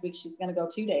 and the next week she's going to go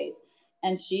 2 days.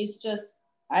 And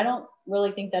I don't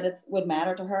really think that it would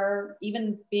matter to her,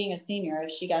 even being a senior,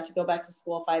 if she got to go back to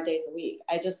school 5 days a week.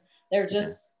 They're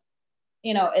just,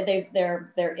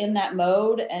 they're in that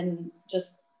mode, and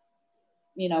just,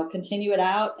 continue it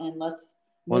out, and let's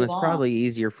move on. It's probably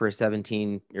easier for a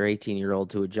 17 or 18-year-old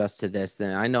to adjust to this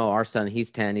than I know our son. He's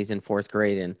 10, he's in fourth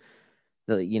grade, and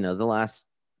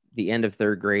the end of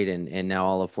third grade and now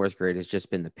all of fourth grade has just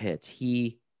been the pits.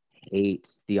 He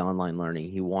hates the online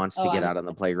learning. He wants to get out on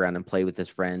the playground and play with his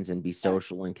friends and be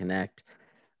social and connect.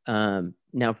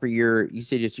 Now for you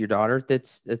said it's your daughter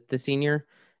that's the senior.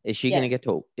 Is she going to get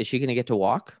to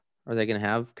walk? Are they going to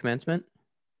have commencement?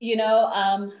 They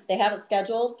have it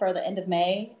scheduled for the end of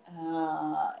May.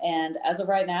 And as of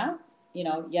right now,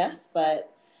 yes,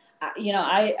 but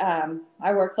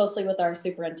I work closely with our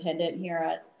superintendent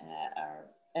here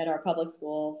at our public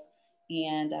schools,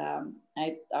 and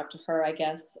I talked to her, I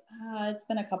guess it's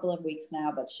been a couple of weeks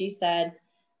now, but she said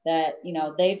that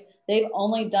they've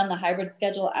only done the hybrid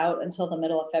schedule out until the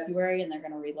middle of February, and they're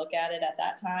going to relook at it at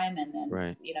that time, and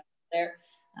then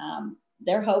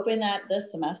they're hoping that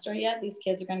this semester these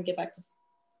kids are going to get back to,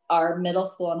 our middle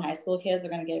school and high school kids are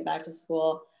going to get back to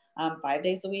school 5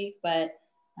 days a week. But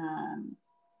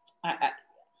I,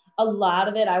 a lot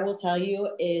of it, I will tell you,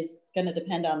 is going to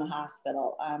depend on the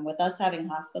hospital. With us having a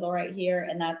hospital right here,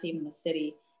 and that's even the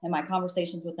city, and my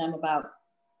conversations with them about,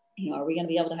 are we going to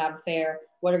be able to have a fair?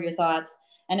 What are your thoughts?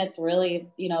 And it's really,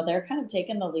 they're kind of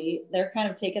taking the lead. They're kind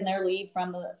of taking their lead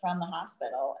from the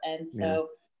hospital. And so,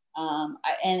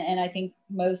 I think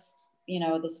most,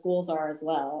 the schools are as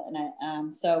well.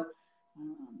 And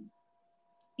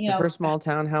for a small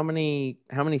town, how many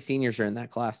seniors are in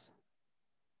that class?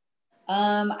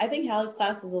 I think Hallie's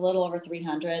class is a little over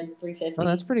 300, 350. Oh,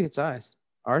 that's pretty good size.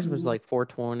 Ours was like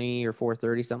 420 or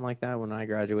 430, something like that when I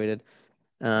graduated.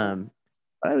 I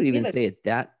would even say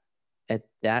at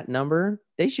that number,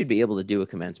 they should be able to do a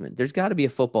commencement. There's got to be a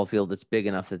football field that's big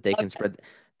enough that they can spread.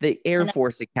 The Air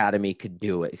Force Academy could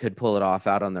do it, could pull it off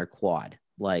out on their quad.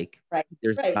 Like,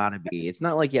 there's got to be. It's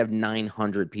not like you have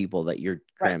 900 people that you're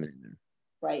cramming in there.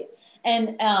 Right.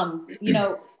 And,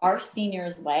 our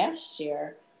seniors last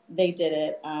year, they did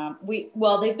it.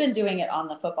 They've been doing it on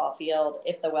the football field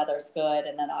if the weather's good.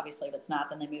 And then obviously if it's not,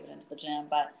 then they move it into the gym.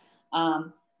 But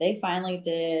they finally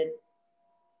did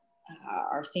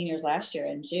our seniors last year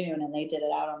in June, and they did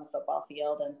it out on the football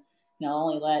field, and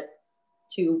only let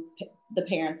the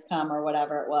parents come or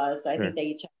whatever it was. I think they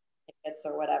each had tickets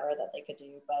or whatever that they could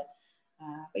do. But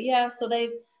yeah, so they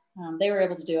were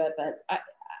able to do it. But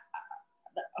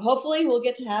hopefully we'll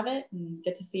get to have it and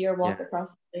get to see her walk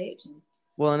across the stage.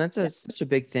 Well, and that's such a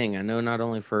big thing. I know not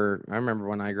only I remember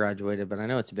when I graduated, but I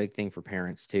know it's a big thing for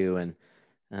parents too. And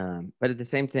but at the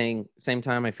same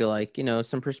time, I feel like,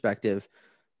 some perspective.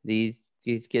 These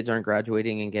kids aren't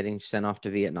graduating and getting sent off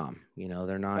to Vietnam.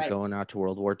 They're not going out to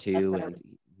World War II.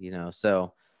 And,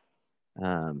 so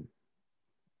I'm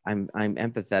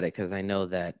empathetic because I know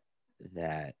that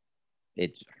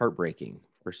it's heartbreaking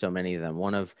for so many of them.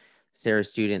 One of Sarah's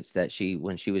students that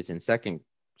when she was in second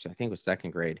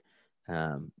grade,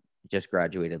 just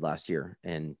graduated last year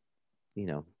and,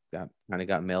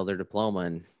 got mailed their diploma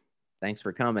and thanks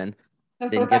for coming.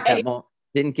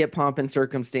 Didn't get pomp and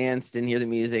circumstance, didn't hear the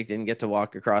music, didn't get to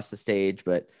walk across the stage,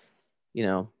 but,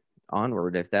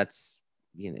 onward, if that's,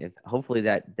 if hopefully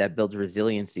that builds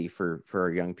resiliency for our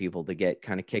young people to get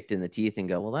kind of kicked in the teeth and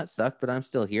go, well, that sucked, but I'm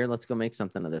still here. Let's go make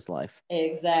something of this life.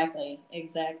 Exactly.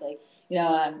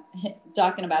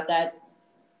 Talking about that,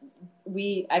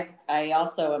 I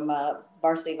also am a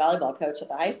varsity volleyball coach at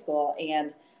the high school,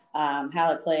 and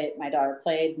my daughter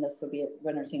played, and this would be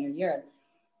winter senior year. And,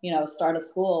 start of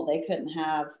school, they couldn't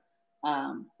have,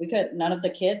 none of the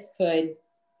kids could,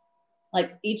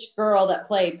 like each girl that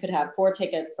played could have 4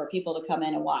 tickets for people to come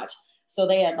in and watch. So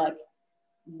they had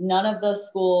none of the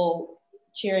school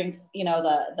cheering,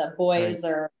 the boys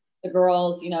or the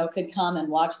girls, could come and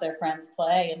watch their friends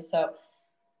play. And so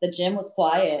the gym was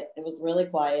quiet. It was really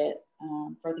quiet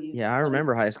for these. Yeah, I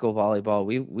remember high school volleyball.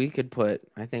 We could put,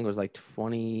 I think it was like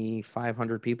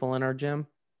 2,500 people in our gym,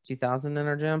 2,000 in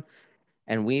our gym.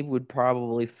 And we would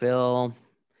probably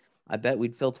I bet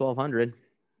we'd fill 1,200.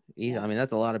 I mean,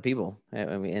 that's a lot of people.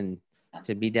 I mean, and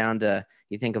to be down to,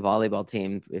 you think a volleyball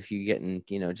team, if you getting,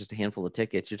 just a handful of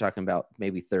tickets, you're talking about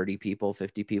maybe 30 people,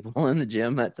 50 people in the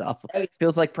gym. That's awful. It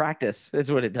feels like practice.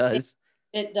 That's what it does.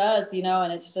 It does,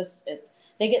 and it's just,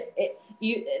 they get it.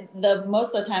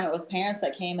 Most of the time it was parents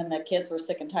that came, and the kids were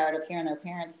sick and tired of hearing their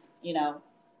parents,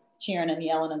 cheering and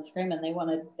yelling and screaming. They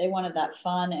wanted that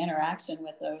fun interaction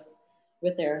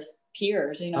with their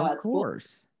peers, at school.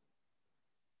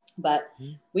 But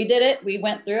we did it. We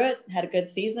went through it, had a good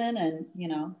season, and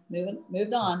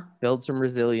moved on. Build some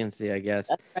resiliency, I guess.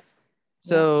 Right.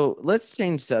 So let's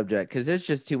change subject because there's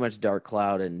just too much dark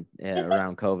cloud and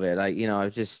around COVID.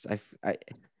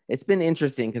 It's been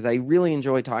interesting because I really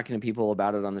enjoy talking to people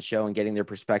about it on the show and getting their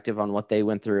perspective on what they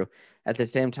went through. At the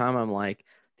same time, I'm like,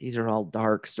 these are all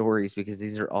dark stories because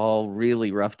these are all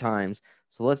really rough times.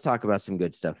 So let's talk about some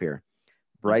good stuff here.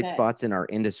 Bright spots in our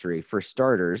industry. For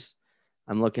starters,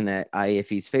 I'm looking at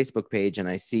IAFE's Facebook page and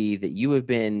I see that you have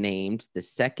been named the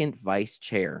second vice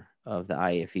chair of the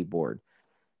IAFE board.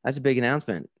 That's a big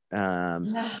announcement.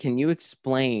 Can you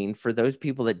explain for those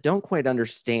people that don't quite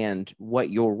understand what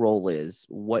your role is,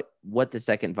 what the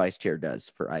second vice chair does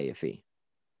for IAFE?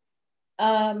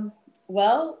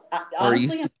 Well,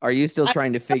 honestly, are you still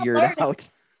trying to figure it out?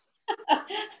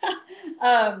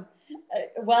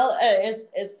 Well,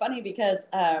 it's funny because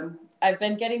I've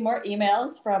been getting more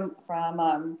emails from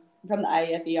the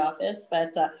IAFE office,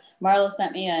 but Marla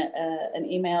sent me an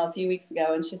email a few weeks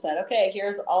ago, and she said, okay,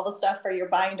 here's all the stuff for your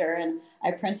binder. And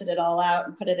I printed it all out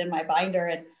and put it in my binder,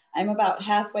 and I'm about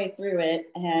halfway through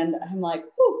it. And I'm like,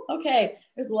 okay,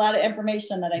 there's a lot of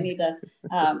information that I need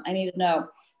to know.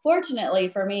 fortunately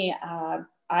for me,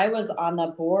 I was on the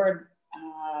board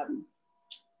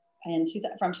from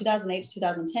 2008 to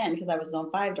 2010 because I was Zone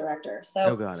 5 director.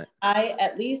 So got it. I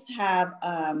at least have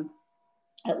a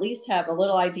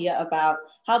little idea about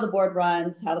how the board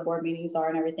runs, how the board meetings are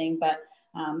and everything. But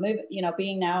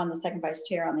being now in the second vice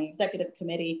chair on the executive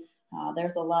committee,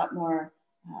 there's a lot more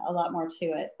to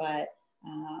it. But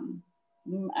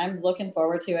I'm looking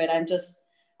forward to it. I'm just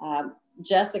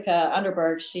Jessica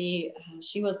Underberg. She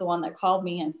was the one that called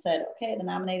me and said, "Okay, the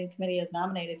nominating committee has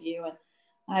nominated you," and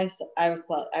I was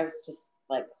just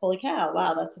like, "Holy cow!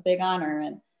 Wow, that's a big honor!"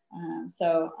 And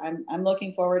so I'm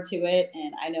looking forward to it,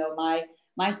 and I know my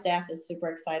staff is super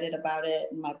excited about it,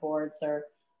 and my boards are,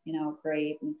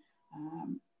 great. And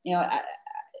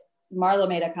Marla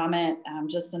made a comment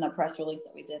just in a press release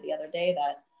that we did the other day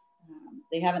that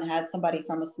they haven't had somebody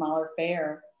from a smaller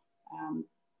fair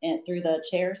through the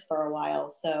chairs for a while.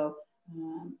 So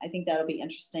I think that'll be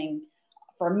interesting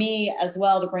for me as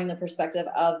well to bring the perspective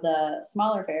of the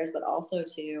smaller fairs, but also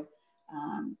to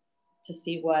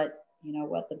see what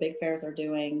the big fairs are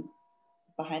doing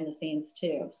behind the scenes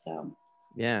too. So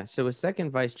yeah. So a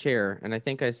second vice chair, and I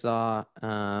think I saw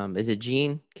is it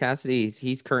Gene Cassidy?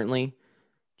 He's currently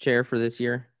chair for this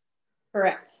year.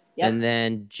 Correct. Yep. And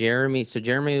then Jeremy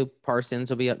Parsons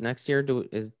will be up next year.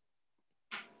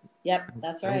 Yep,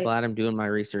 that's right. I'm glad I'm doing my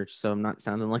research, so I'm not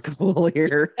sounding like a fool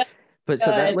here. But so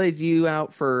that lays you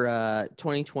out for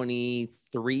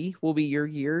 2023 will be your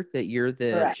year that you're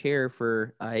the Correct. chair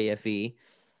for IAFE.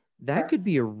 That Correct. could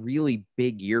be a really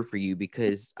big year for you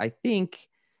because I think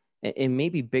it may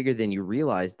be bigger than you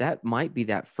realize. That might be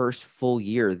that first full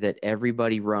year that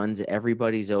everybody runs,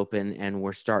 everybody's open, and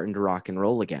we're starting to rock and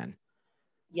roll again.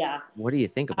 Yeah. What do you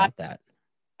think about that?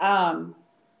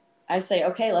 I say,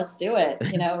 okay, let's do it.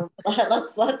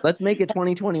 Let's make it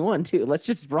 2021 too. Let's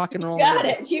just rock and roll. You got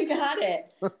it.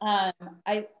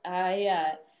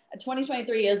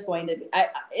 2023 is going to be, I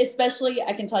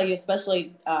can tell you,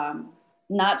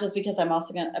 not just because I'm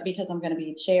going to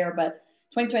be chair, but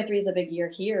 2023 is a big year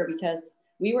here because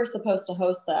we were supposed to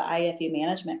host the IAFE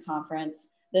Management Conference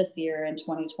this year in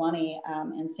 2020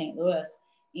 in St. Louis.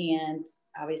 And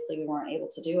obviously we weren't able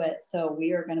to do it. So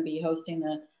we are going to be hosting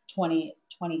the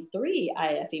 2023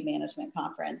 IAFE Management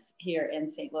Conference here in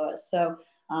St. Louis. So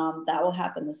that will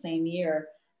happen the same year.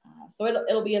 So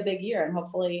it'll be a big year. And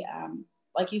hopefully,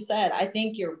 like you said, I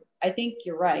think you're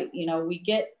right. We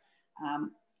get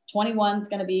 21 is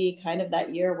going to be kind of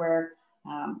that year where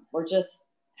we're just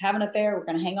having a fair. We're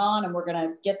going to hang on and we're going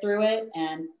to get through it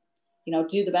and,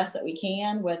 do the best that we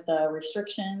can with the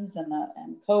restrictions and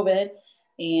COVID.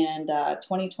 And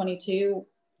 2022,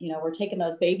 we're taking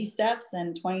those baby steps,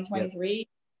 and 2023,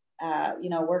 yep.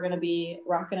 We're going to be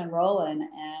rocking and rolling.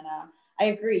 And I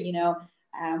agree,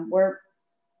 we're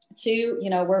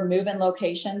moving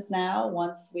locations now.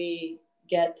 Once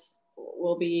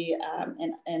we'll be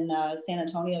in San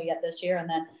Antonio yet this year. And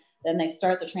then they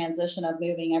start the transition of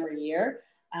moving every year.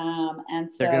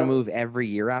 And so they're going to move every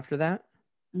year after that.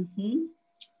 Mm-hmm.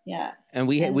 Yes. And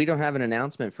we don't have an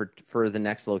announcement for the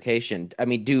next location. I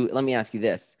mean, let me ask you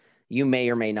this. You may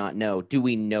or may not know. Do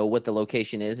we know what the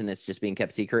location is and it's just being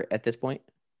kept secret at this point?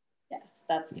 Yes,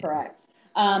 that's correct.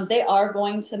 They are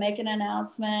going to make an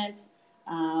announcement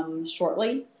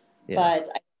shortly, but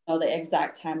I don't know the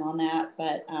exact time on that.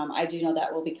 But I do know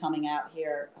that will be coming out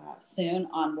here soon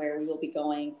on where we will be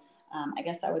going. I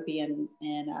guess that would be in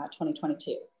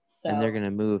 2022. So, and they're going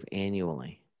to move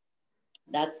annually.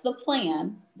 That's the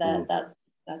plan.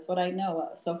 That's what I know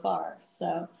so far.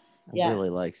 So I really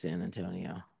like San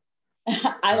Antonio.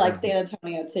 I like San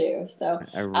Antonio too. So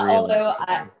although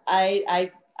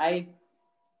I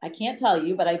can't tell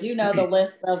you, but I do know the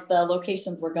list of the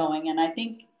locations we're going, and I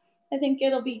think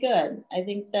it'll be good. I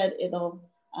think that it'll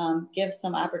give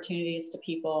some opportunities to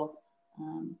people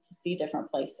to see different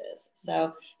places.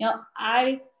 So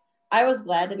I was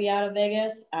glad to be out of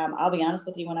Vegas. I'll be honest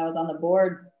with you, when I was on the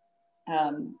board,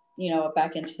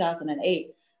 back in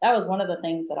 2008, that was one of the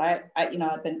things that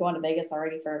I'd been going to Vegas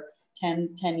already for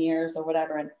 10 years or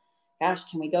whatever. And gosh,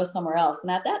 can we go somewhere else? And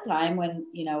at that time when,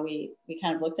 we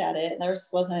kind of looked at it, there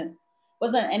wasn't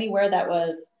anywhere that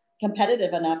was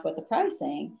competitive enough with the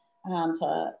pricing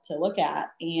to look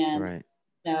at. And, right.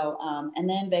 And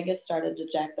then Vegas started to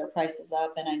jack their prices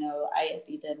up. And I know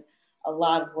IAFE did a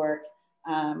lot of work,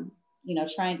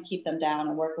 trying to keep them down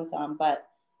and work with them. But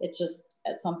it just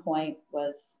at some point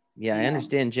was Yeah, you I know.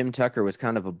 understand Jim Tucker was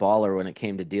kind of a baller when it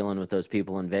came to dealing with those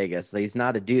people in Vegas. He's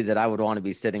not a dude that I would want to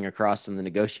be sitting across from the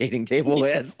negotiating table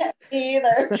with. Me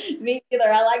either. Me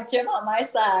either. I like Jim on my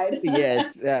side.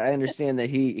 Yes, I understand that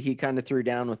he kind of threw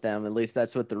down with them. At least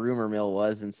that's what the rumor mill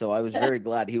was, and so I was very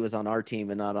glad he was on our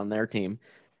team and not on their team.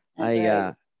 That's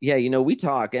right. Yeah, we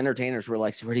talk. Entertainers were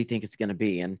like, "So where do you think it's going to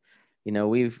be?" And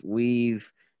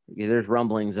we've there's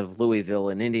rumblings of Louisville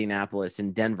and Indianapolis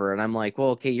and Denver, and I'm like, "Well,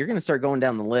 okay, you're going to start going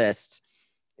down the list.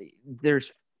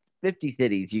 There's 50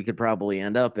 cities you could probably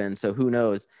end up in, so who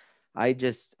knows?" I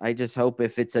just hope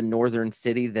if it's a northern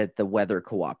city that the weather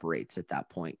cooperates at that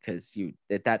point, because you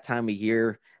at that time of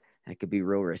year, that could be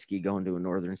real risky going to a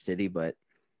northern city, but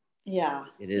Yeah.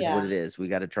 it is what Yeah. it is. We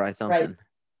got to try Right. something.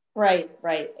 Right.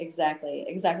 Exactly.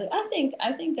 Exactly. I think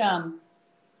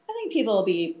people will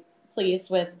be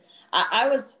pleased with. I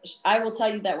will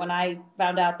tell you that when I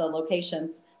found out the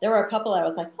locations, there were a couple I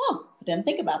was like, oh, I didn't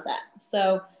think about that.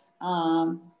 So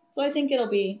I think it'll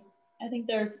be. I think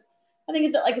there's. I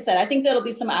think like I said, I think there'll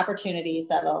be some opportunities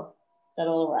that'll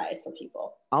arise for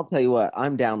people. I'll tell you what,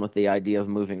 I'm down with the idea of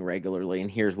moving regularly,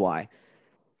 and here's why.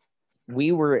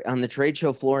 We were on the trade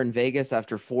show floor in Vegas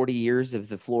after 40 years of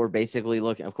the floor basically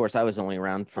looking, of course, I was only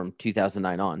around from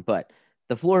 2009 on, but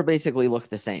the floor basically looked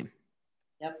the same.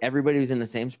 Yep. Everybody was in the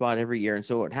same spot every year. And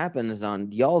so what happened is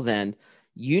on y'all's end,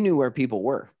 you knew where people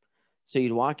were. So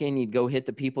you'd walk in, you'd go hit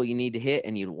the people you need to hit,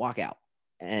 and you'd walk out.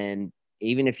 And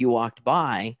even if you walked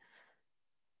by,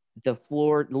 the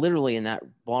floor literally in that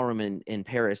ballroom in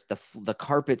Paris, the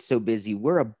carpet's so busy.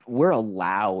 We're a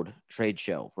loud trade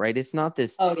show, right? It's not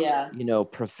this, Oh yeah.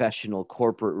 professional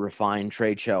corporate refined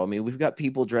trade show. I mean, we've got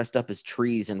people dressed up as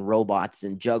trees and robots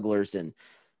and jugglers, and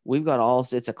we've got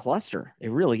it's a cluster. It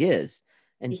really is.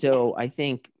 And so I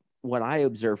think what I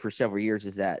observed for several years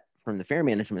is that from the fair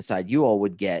management side, you all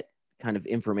would get kind of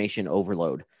information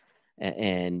overload,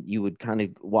 and you would kind of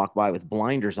walk by with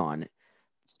blinders on.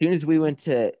 As soon as we went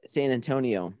to San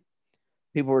Antonio,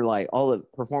 people were like, all the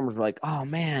performers were like, "Oh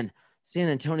man, San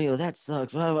Antonio, that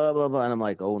sucks." Blah blah blah blah. And I'm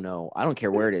like, "Oh no, I don't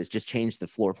care where it is. Just change the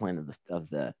floor plan of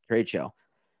the trade show."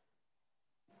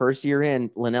 First year in,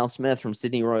 Linnell Smith from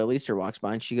Sydney Royal Easter walks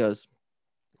by and she goes,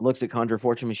 looks at Conjure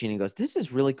Fortune Machine and goes, "This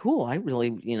is really cool. I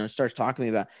really, starts talking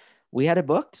to me about." We had it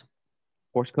booked.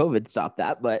 Of course, COVID stopped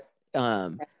that, but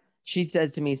she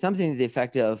said to me something to the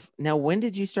effect of, "Now, when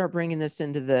did you start bringing this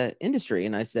into the industry?"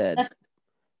 And I said,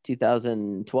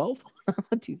 2012,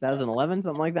 2011,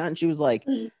 something like that. And she was like,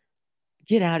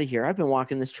 "Get out of here. I've been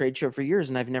walking this trade show for years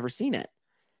and I've never seen it."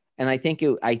 And I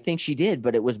think she did,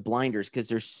 but it was blinders because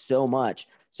there's so much.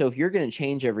 So if you're going to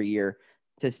change every year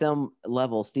to some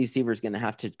level, Steve Seaver is going to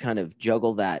have to kind of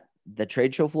juggle the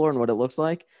trade show floor and what it looks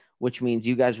like, which means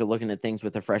you guys are looking at things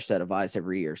with a fresh set of eyes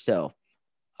every year. So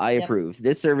I approve.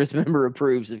 This service member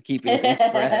approves of keeping things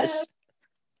fresh.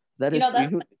 That is,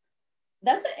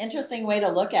 that's an interesting way to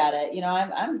look at it.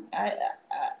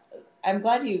 I'm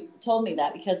glad you told me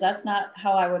that, because that's not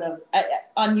how I would have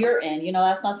on your end.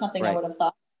 That's not something I would have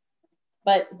thought.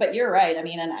 But you're right. I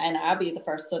mean, and I'll be the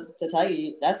first to tell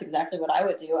you that's exactly what I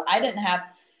would do.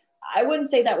 I wouldn't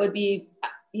say that would be,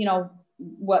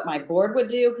 what my board would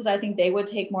do, because I think they would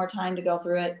take more time to go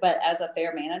through it. But as a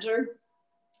fair manager,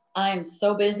 I'm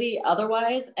so busy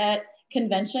otherwise at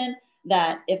convention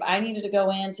that if I needed to go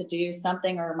in to do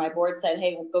something, or my board said,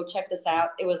 "Hey, we'll go check this out,"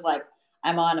 it was like,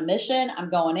 I'm on a mission. I'm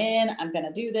going in. I'm going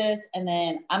to do this, and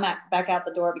then I'm back out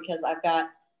the door because I've got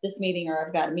this meeting, or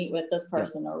I've got to meet with this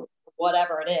person, or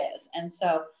whatever it is. And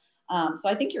so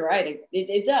I think you're right.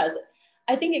 It does.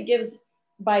 I think it gives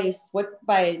by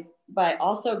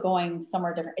also going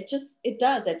somewhere different. It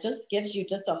just gives you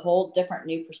just a whole different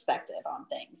new perspective on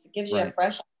things. It gives you a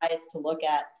fresh eyes to look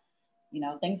at,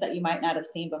 things that you might not have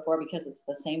seen before, because it's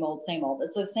the same old.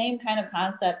 It's the same kind of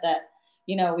concept that,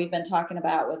 we've been talking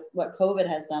about with what COVID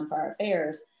has done for our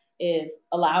fairs, is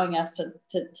allowing us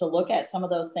to look at some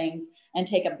of those things and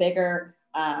take a bigger,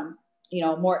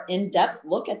 more in-depth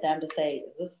look at them to say,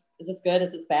 is this good?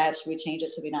 Is this bad? Should we change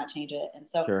it? Should we not change it? And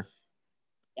so,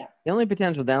 yeah. The only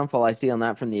potential downfall I see on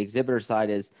that from the exhibitor side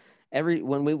is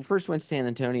when we first went to San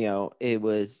Antonio, it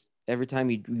was every time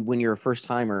when you're a first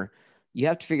timer, you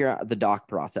have to figure out the dock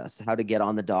process, how to get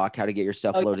on the dock, how to get your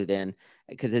stuff loaded in,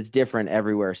 because it's different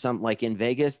everywhere. Some, like in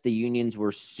Vegas, the unions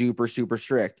were super, super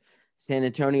strict. San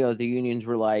Antonio, the unions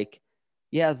were like,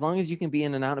 yeah, as long as you can be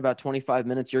in and out in about 25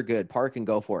 minutes, you're good. Park and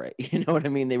go for it. You know what I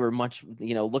mean? They were much,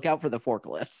 look out for the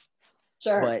forklifts.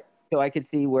 Sure. But so I could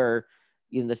see where,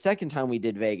 the second time we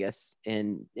did Vegas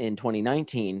in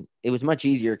 2019, it was much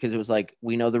easier because it was like,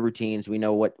 we know the routines, we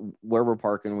know where we're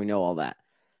parking, we know all that.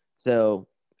 So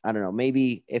I don't know,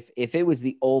 maybe if it was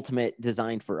the ultimate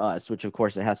design for us, which of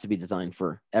course it has to be designed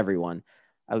for everyone,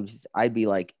 I'd be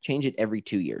like, change it every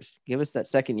 2 years. Give us that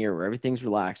second year where everything's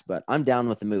relaxed, but I'm down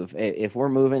with the move. If we're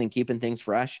moving and keeping things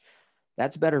fresh,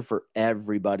 that's better for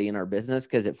everybody in our business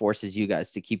because it forces you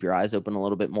guys to keep your eyes open a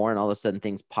little bit more, and all of a sudden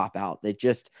things pop out. They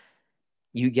just,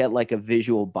 you get like a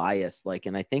visual bias, like,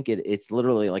 and I think it's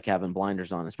literally like having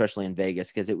blinders on, especially in Vegas,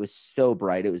 because it was so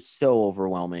bright, it was so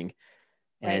overwhelming.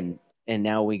 Right. And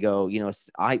now we go,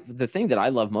 the thing that I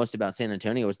love most about San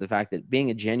Antonio is the fact that being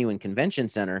a genuine convention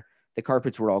center, the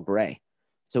carpets were all gray.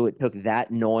 So it took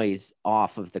that noise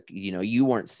off of the, you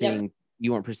weren't seeing, Yep.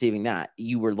 you weren't perceiving that.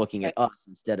 You were looking Right. at us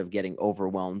instead of getting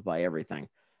overwhelmed by everything.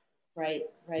 Right.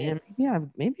 Yeah,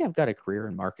 maybe I've got a career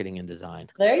in marketing and design.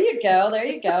 There you go. There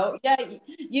you go. Yeah.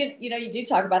 You do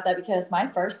talk about that because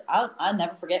I'll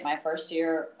never forget my first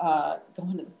year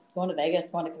going to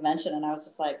Vegas, going to convention. And I was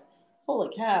just like,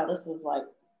 holy cow, this is like,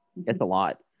 It's a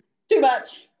lot. too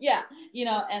much. Yeah.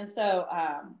 And so,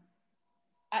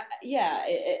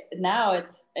 now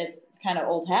it's kind of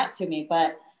old hat to me,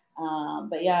 but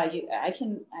yeah, I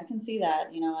can see that,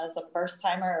 as a first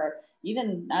timer, or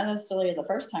even not necessarily as a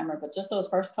first timer, but just those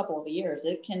first couple of years,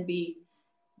 it can be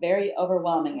very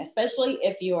overwhelming, especially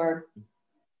if you're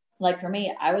like, for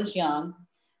me, I was young.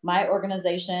 My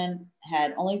organization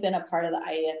had only been a part of the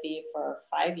IAFE for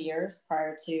 5 years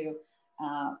prior to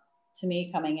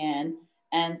me coming in.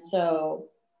 And so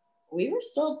we were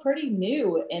still pretty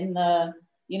new in the,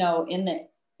 in the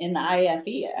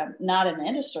IAFE, not in the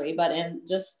industry, but in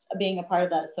just being a part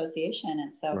of that association.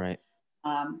 And so, right.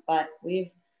 But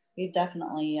we've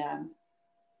definitely,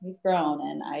 we've grown,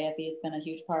 and IAFE has been a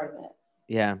huge part of it.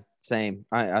 Yeah, same.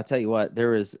 I'll tell you what,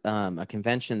 there was a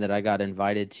convention that I got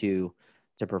invited to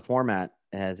perform at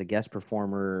as a guest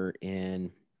performer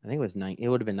in, I think it was it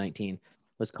would have been 19. It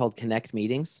was called Connect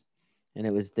Meetings, and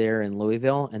it was there in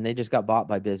Louisville, and they just got bought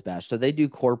by BizBash. So they do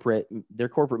they're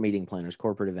corporate meeting planners,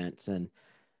 corporate events. And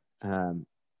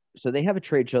so they have a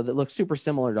trade show that looks super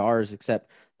similar to ours, except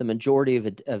the majority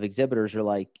of exhibitors are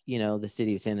like, the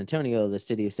city of San Antonio, the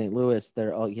city of St. Louis.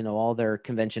 They're all, all their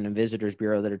convention and visitors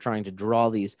bureau that are trying to draw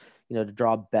these, to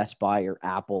draw Best Buy or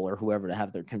Apple or whoever to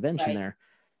have their convention there.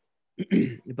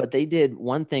 But they did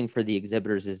one thing for the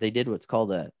exhibitors is they did what's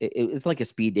called it's like a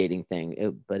speed dating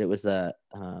thing. But it was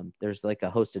there's like a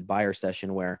hosted buyer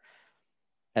session where,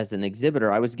 as an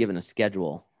exhibitor, I was given a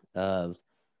schedule of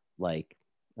like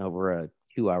over a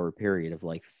 2-hour period of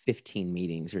like 15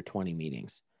 meetings or 20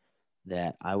 meetings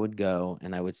that I would go,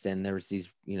 and I would send, there was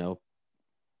these,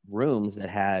 rooms that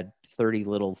had 30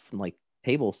 little like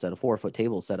tables set, a 4-foot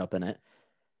table set up in it.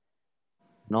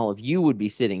 And all of you would be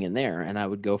sitting in there. And I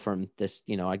would go from this,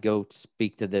 I'd go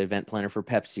speak to the event planner for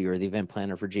Pepsi or the event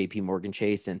planner for JP Morgan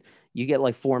Chase. And you get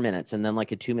like 4 minutes and then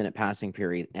like a 2-minute passing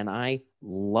period. And I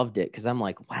loved it because I'm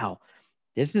like, wow,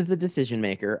 this is the decision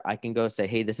maker. I can go say,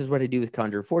 hey, this is what I do with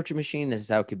Conjure Fortune Machine. This is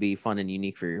how it could be fun and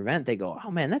unique for your event. They go,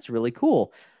 oh man, that's really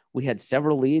cool. We had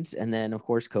several leads. And then of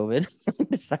course, COVID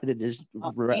decided to just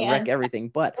wreck everything.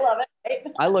 But I love it.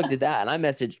 I looked at that and I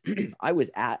messaged,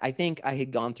 I think I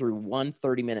had gone through one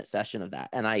 30-minute session of that.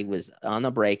 And I was on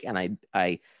the break and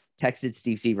I texted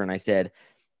Steve Seaver and I said,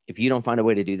 if you don't find a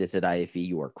way to do this at IFE,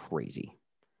 you are crazy,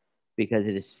 because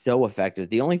it is so effective.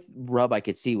 The only rub I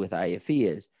could see with IFE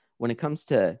is when it comes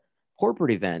to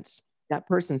corporate events, that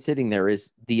person sitting there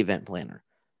is the event planner.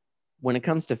 When it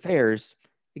comes to fairs,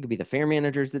 it could be the fair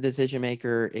manager's the decision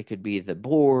maker. It could be the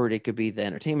board. It could be the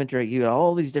entertainment director. You got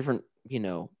all these different,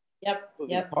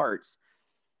 moving parts.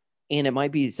 And it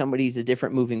might be somebody's a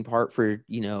different moving part for,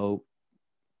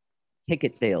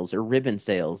 ticket sales or ribbon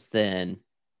sales than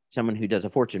someone who does a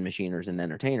fortune machine or is an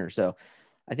entertainer. So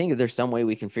I think if there's some way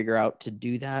we can figure out to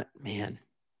do that, man,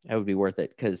 that would be worth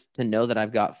it. Because to know that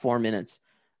I've got 4 minutes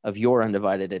of your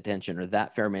undivided attention or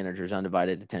that fair manager's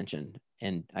undivided attention,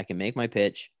 and I can make my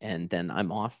pitch and then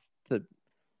I'm off,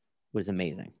 was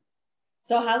amazing.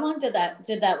 So how long did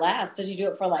that last? Did you do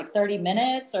it for like 30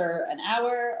 minutes or an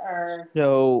hour or?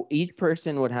 So each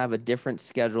person would have a different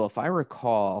schedule. If I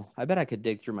recall, I bet I could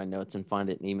dig through my notes and find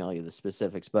it and email you the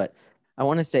specifics, but I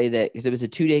want to say that because it was a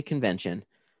 2-day convention,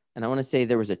 and I want to say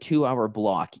there was a 2-hour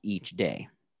block each day.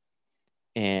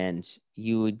 And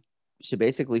so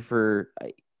basically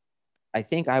I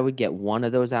think I would get one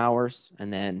of those hours,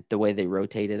 and then the way they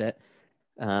rotated it.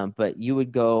 But you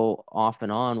would go off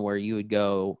and on where you would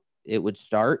go, it would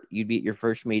start, you'd be at your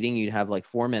first meeting, you'd have like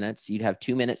 4 minutes, you'd have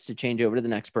 2 minutes to change over to the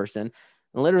next person.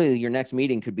 And literally your next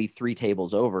meeting could be 3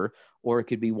 tables over, or it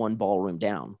could be 1 ballroom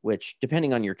down, which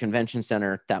depending on your convention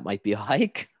center, that might be a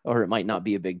hike, or it might not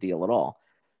be a big deal at all.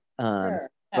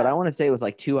 Sure. But I want to say it was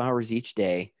like 2 hours each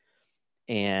day.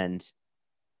 And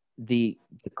the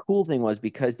cool thing was,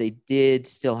 because they did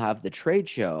still have the trade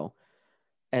show,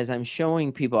 as I'm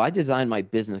showing people, I designed my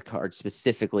business card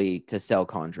specifically to sell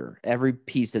Conjure. Every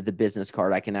piece of the business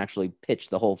card, I can actually pitch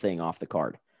the whole thing off the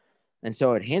card. And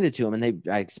so I'd hand it to them, and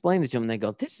I explained it to them, and they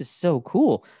go, "This is so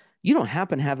cool. You don't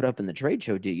happen to have it up in the trade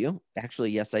show, do you?"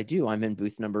 Actually, yes, I do. I'm in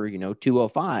booth number,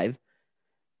 205.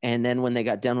 And then when they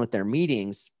got done with their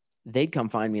meetings, they'd come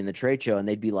find me in the trade show, and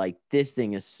they'd be like, "This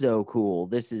thing is so cool.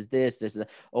 This is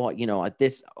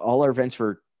all our events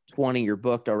for 20 you're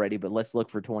booked already, but let's look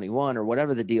for 21," or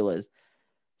whatever the deal is.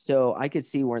 So I could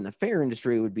see where in the fair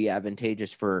industry it would be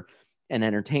advantageous for an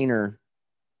entertainer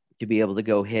to be able to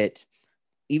go hit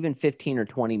even 15 or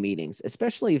 20 meetings,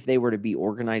 especially if they were to be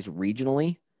organized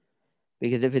regionally.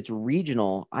 Because if it's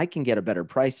regional, I can get a better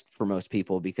price for most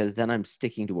people, because then I'm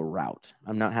sticking to a route.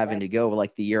 I'm not having to go,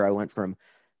 like the year I went from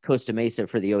Costa Mesa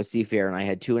for the OC Fair, and I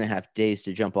had 2.5 days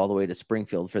to jump all the way to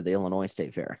Springfield for the Illinois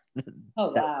State Fair.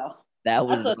 Oh, wow. That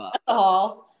was rough. That's a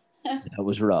haul. That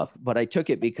was rough, but I took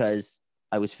it because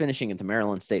I was finishing at the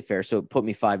Maryland State Fair, so it put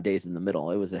me 5 days in the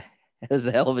middle. It was a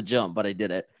hell of a jump, but I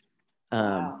did it.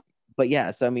 Wow. But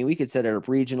yeah, so I mean, we could set it up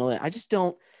regionally.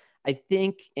 I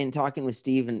think in talking with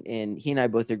Steve, and he and I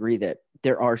both agree that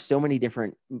there are so many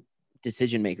different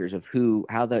decision makers of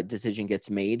how the decision gets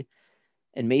made.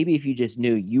 And maybe if you just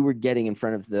knew you were getting in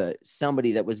front of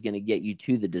somebody that was going to get you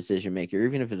to the decision maker,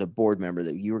 even if it's a board member,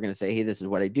 that you were going to say, "Hey, this is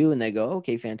what I do." And they go,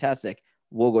 "Okay, fantastic.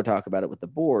 We'll go talk about it with the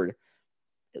board."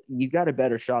 You got a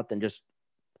better shot than just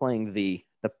playing the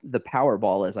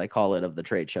Powerball, as I call it, of the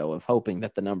trade show, of hoping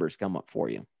that the numbers come up for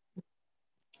you.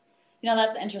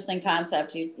 That's an interesting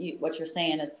concept. What you're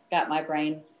saying, it's got my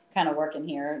brain kind of working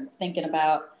here, thinking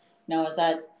about,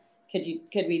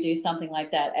 could we do something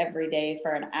like that every day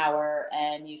for an hour,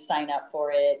 and you sign up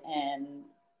for it, and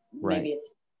maybe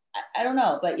it's, I don't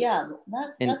know, but yeah,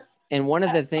 and one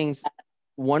of the things,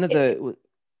 one of the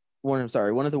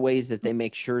ways that they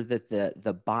make sure that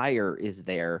the buyer is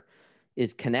there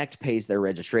is Connect pays their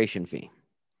registration fee.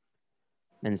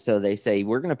 And so they say,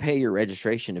 "We're going to pay your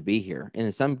registration to be here."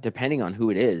 And depending on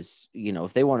who it is,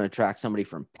 if they want to attract somebody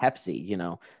from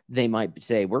Pepsi, they might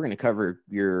say, "We're going to cover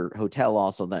your hotel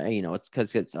also." That, it's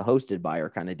because it's a hosted buyer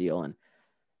kind of deal.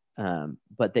 And,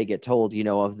 but they get told,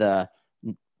 of the,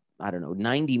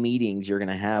 90 meetings you're going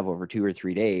to have over 2 or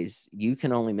 3 days, you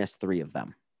can only miss 3 of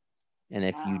them. And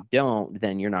if you don't,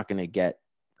 then you're not going to get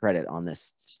credit on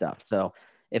this stuff. So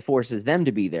it forces them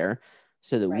to be there,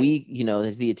 so that we,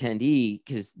 as the attendee,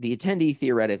 because the attendee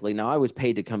theoretically, now I was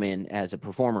paid to come in as a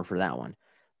performer for that one,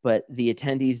 but the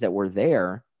attendees that were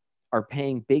there are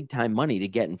paying big time money to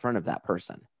get in front of that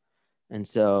person. And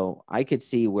so I could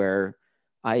see where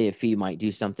IFE might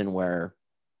do something where,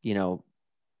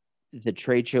 the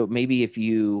trade show, maybe if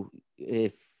you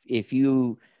have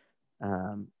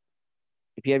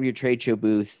your trade show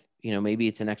booth, maybe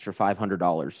it's an extra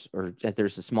 $500, or that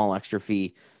there's a small extra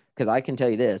fee. Because I can tell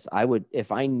you this,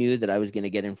 if I knew that I was going to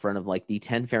get in front of like the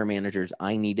 10 fair managers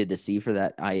I needed to see for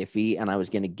that IFE, and I was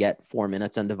going to get 4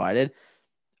 minutes undivided,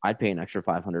 I'd pay an extra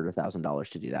 $500 or $1,000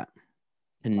 to do that,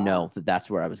 to know that that's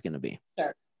where I was going to be.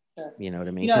 Sure. You know what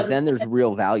I mean? Because then there's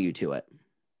real value to it.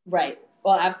 Right.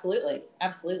 Well, absolutely.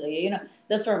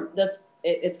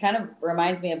 It's kind of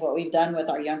reminds me of what we've done with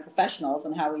our young professionals,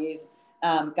 and how we've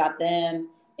got them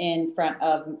in front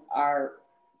of our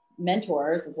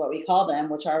mentors, is what we call them,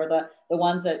 which are the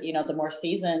ones that, the more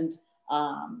seasoned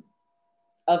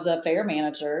of the fair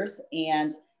managers.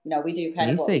 And, we do kind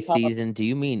of what we say seasoned, do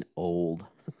you mean old?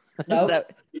 No,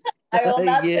 I will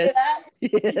not say that.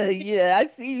 Yeah, I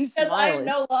see you smiling.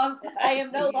 I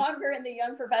am no longer in the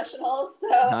young professionals.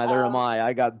 So neither am I.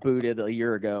 I got booted a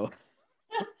year ago.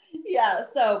 Yeah.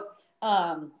 So,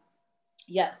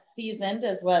 yes, seasoned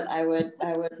is what I would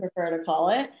prefer to call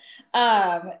it.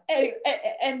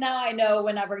 And now I know,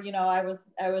 whenever, I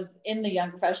was in the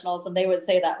young professionals and they would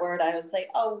say that word, I would say,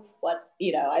 "Oh, what,"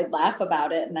 I'd laugh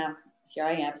about it. And now here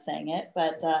I am saying it.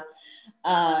 But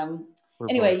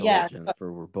anyway, yeah.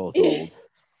 Jennifer, we're both old.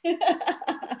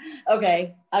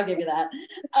 Okay, I'll give you that.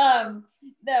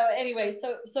 No, anyway,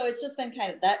 so it's just been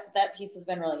kind of that piece has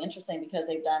been really interesting, because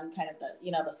they've done kind of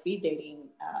the speed dating,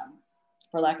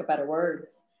 for lack of better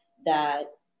words,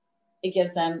 that it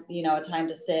gives them, a time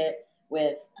to sit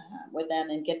with them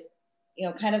and get,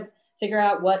 kind of figure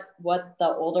out what the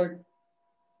older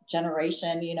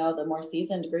generation, the more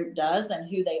seasoned group does, and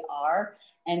who they are,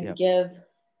 and give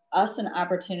us an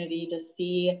opportunity to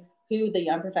see who the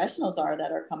young professionals are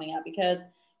that are coming up. Because,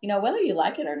 whether you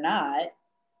like it or not,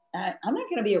 I'm not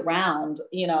going to be around,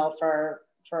 for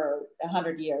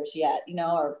 100 years yet,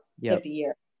 or 50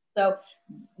 years. So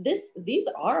these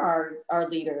are our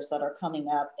leaders that are coming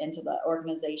up into the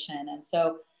organization. And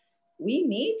so we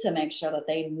need to make sure that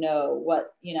they know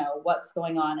what's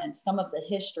going on and some of the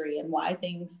history and why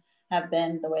things have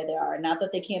been the way they are. Not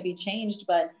that they can't be changed,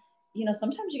 but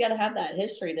sometimes you got to have that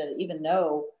history to even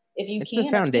know if you it's can.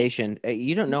 the foundation.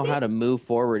 You don't know how to move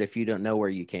forward if you don't know where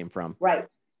you came from.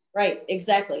 Right,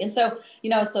 exactly. And so,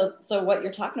 so what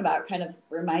you're talking about kind of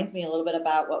reminds me a little bit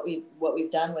about what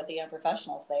we've done with the young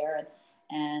professionals there.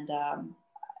 And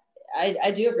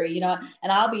I do agree,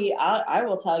 and I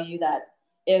will tell you that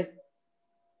if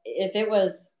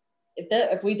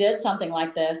we did something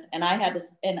like this and I had to,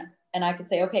 and I could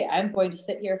say, okay, I'm going to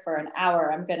sit here for an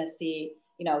hour, I'm going to see,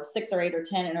 6 or 8 or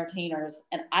 10 entertainers,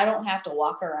 and I don't have to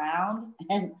walk around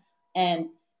and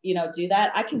do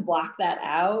that. I can block that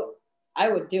out. I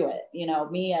would do it.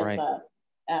 Me as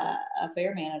a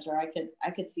fair manager,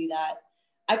 I could see that.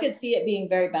 I could see it being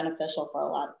very beneficial for a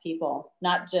lot of people,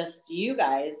 not just you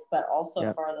guys, but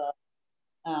also for the,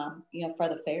 for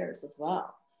the fairs as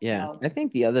well. Yeah. I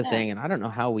think the other thing, and I don't know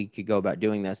how we could go about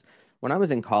doing this. When I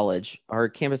was in college, our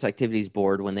campus activities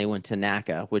board, when they went to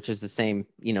NACA, which is the same,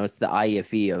 it's the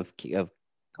IFE of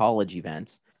college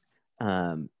events,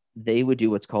 they would do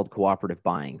what's called cooperative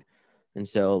buying. And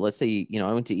so let's say,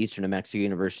 I went to Eastern New Mexico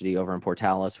University over in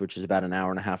Portales, which is about an hour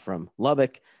and a half from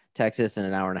Lubbock, Texas, and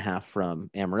an hour and a half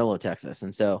from Amarillo, Texas.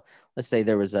 And so let's say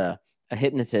there was a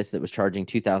hypnotist that was charging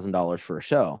 $2,000 for a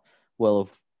show. Well,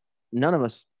 if none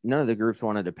of the groups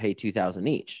wanted to pay $2,000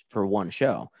 each for one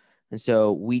show. And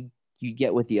so you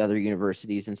get with the other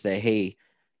universities and say, hey,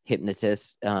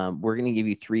 hypnotists, we're going to give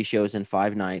you 3 shows in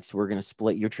 5 nights. We're going to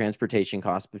split your transportation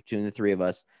costs between the 3 of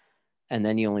us. And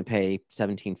then you only pay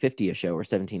 $1,750 a show or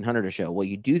 $1,700 a show. Well,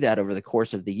 you do that over the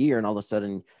course of the year, and all of a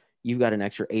sudden you've got an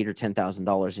extra $8,000 or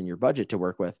 $10,000 in your budget to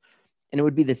work with. And it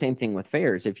would be the same thing with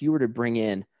fairs. If you were to bring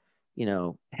in,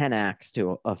 10 acts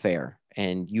to a fair,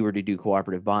 and you were to do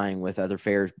cooperative buying with other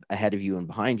fairs ahead of you and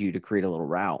behind you to create a little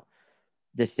route,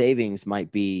 the savings might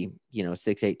be,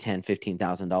 $6,000, $8,000, $10,000,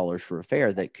 $15,000 for a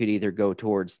fair that could either go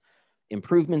towards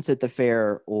improvements at the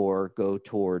fair or go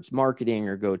towards marketing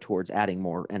or go towards adding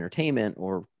more entertainment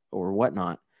or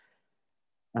whatnot.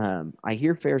 I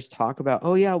hear fairs talk about,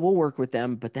 oh yeah, we'll work with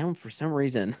them. But then for some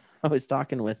reason, I was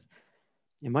talking with,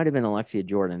 it might've been Alexia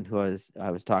Jordan, who I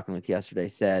was talking with yesterday,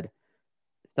 said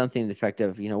something to the effect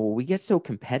of, well, we get so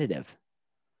competitive.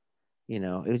 It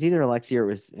was either Alexia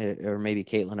or maybe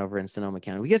Caitlin over in Sonoma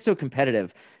County. We get so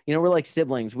competitive. We're like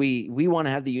siblings. We want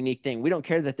to have the unique thing. We don't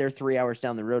care that they're 3 hours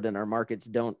down the road and our markets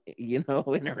don't,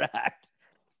 interact.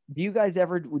 Do you guys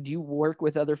would you work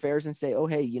with other fairs and say, oh,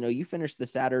 hey, you finished the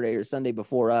Saturday or Sunday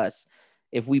before us.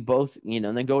 If we both,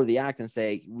 and then go to the act and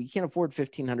say, we can't afford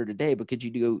 $1,500 a day, but could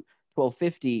you do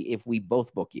 $1,250 if we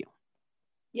both book you?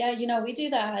 Yeah, we do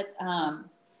that.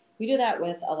 We do that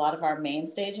with a lot of our main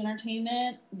stage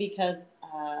entertainment because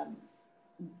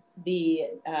the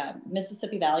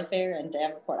Mississippi Valley Fair in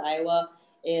Davenport, Iowa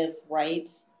is right.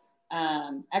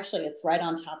 Actually, it's right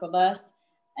on top of us.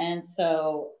 And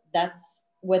so that's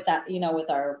with that,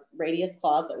 with our radius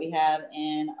clause that we have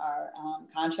in our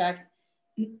contracts,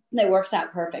 that works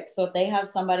out perfect. So if they have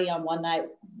somebody on one night,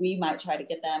 we might try to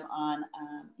get them on,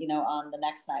 on the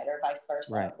next night or vice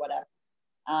versa, or whatever.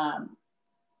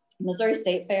 Missouri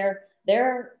State Fair,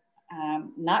 they're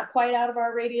not quite out of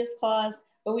our radius clause,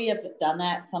 but we have done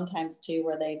that sometimes too,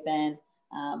 where they've been,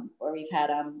 where we've had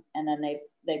them and then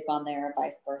they've gone there and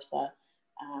vice versa.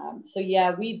 So yeah,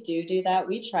 we do that.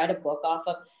 We try to book off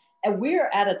of, and we're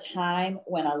at a time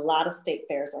when a lot of state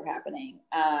fairs are happening.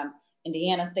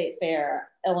 Indiana State Fair,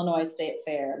 Illinois State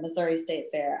Fair, Missouri State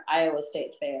Fair, Iowa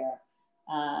State Fair.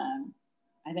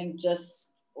 I think just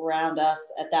around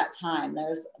us at that time,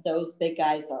 there's those big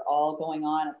guys are all going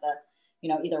on at the,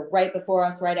 either right before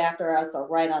us, right after us, or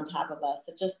right on top of us.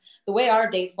 It's just the way our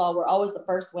dates fall. We're always the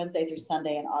first Wednesday through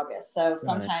Sunday in August. So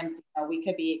sometimes we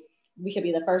could be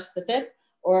the 1st, the 5th,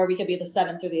 or we could be the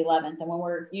 7th through the 11th. And when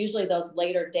we're usually those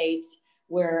later dates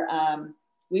where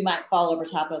we might fall over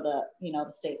top of the, the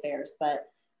state fairs, but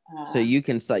so you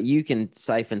can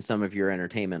siphon some of your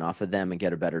entertainment off of them and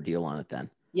get a better deal on it then.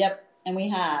 Yep. And we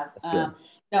have,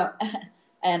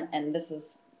 and this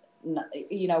is,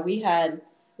 we had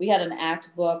an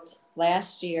act booked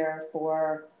last year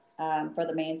for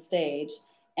the main stage,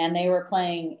 and they were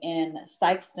playing in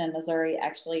Sikeston, Missouri,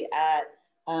 actually at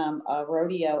a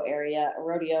rodeo area,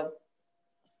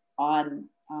 on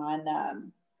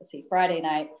Friday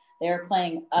night. They were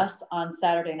playing us on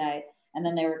Saturday night, and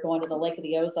then they were going to the Lake of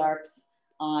the Ozarks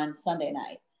on Sunday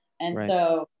night. And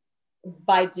so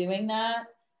by doing that,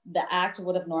 the act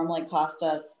would have normally cost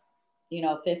us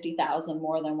 $50,000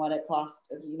 more than what it cost,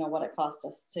 what it cost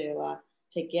us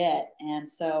to get. And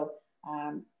so,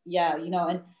 and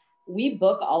we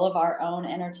book all of our own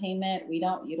entertainment. We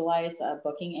don't utilize a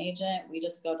booking agent. We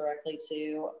just go directly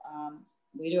to,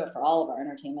 we do it for all of our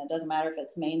entertainment. It doesn't matter if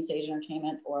it's main stage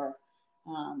entertainment or,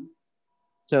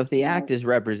 so if the act is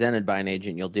represented by an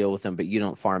agent, you'll deal with them, but you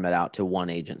don't farm it out to one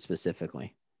agent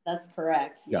specifically. That's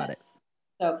correct. Got yes.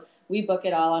 It. So we book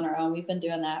it all on our own. We've been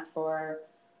doing that for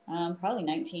probably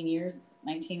 19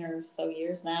 or so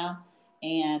years now.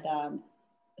 And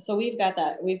so we've got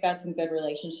some good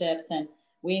relationships, and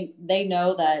they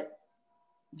know that,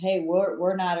 hey,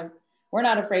 we're not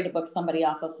afraid to book somebody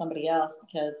off of somebody else,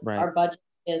 because our budget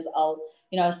is all,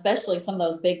 especially some of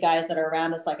those big guys that are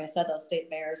around us. Like I said, those state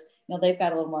fairs, they've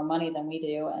got a little more money than we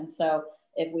do. And so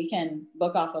if we can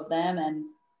book off of them and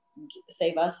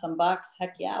save us some bucks,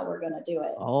 heck yeah, we're going to do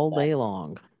it all day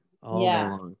long. Day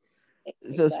long.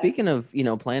 Exactly. So speaking of,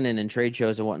 planning and trade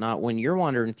shows and whatnot, when you're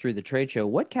wandering through the trade show,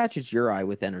 what catches your eye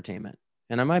with entertainment?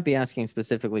 And I might be asking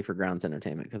specifically for grounds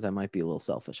entertainment, because I might be a little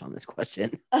selfish on this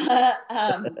question. I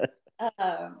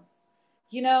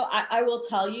will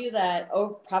tell you that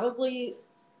probably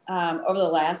over the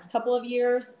last couple of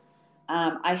years,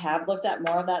 I have looked at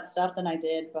more of that stuff than I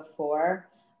did before.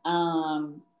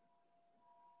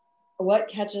 What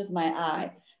catches my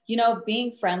eye?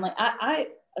 Being friendly.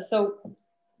 So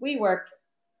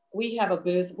we have a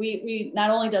booth. We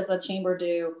not only does the chamber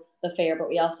do the fair, but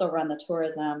we also run the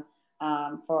tourism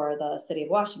for the city of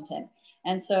Washington.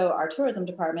 And so our tourism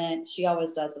department, she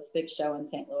always does this big show in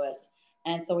St. Louis.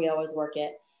 And so we always work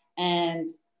it. And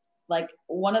like,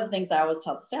 one of the things I always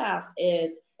tell the staff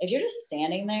is, if you're just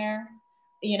standing there,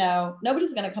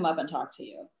 nobody's going to come up and talk to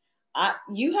you.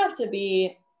 You have to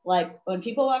be like, when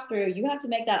people walk through, you have to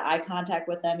make that eye contact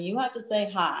with them. You have to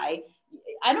say hi.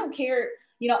 I don't care.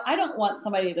 I don't want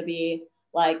somebody to be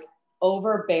like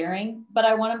overbearing, but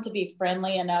I want them to be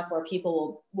friendly enough where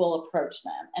people will approach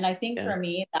them. And I think for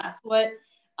me, that's what,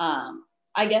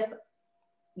 I guess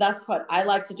that's what I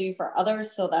like to do for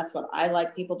others. So that's what I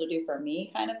like people to do for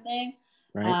me, kind of thing.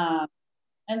 Right.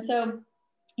 And so,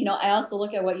 I also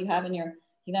look at what you have in your,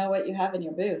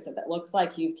 booth. If it looks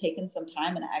like you've taken some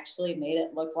time and actually made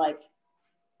it look like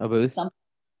a booth, something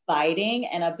exciting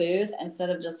and a booth, instead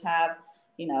of just have,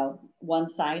 one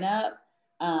sign up.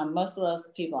 Most of those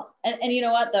people, and you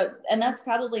know what, that's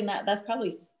probably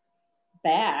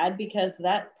bad, because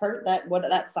that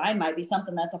sign might be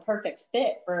something that's a perfect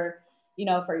fit for,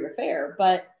 for your fair,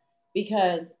 but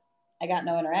because I got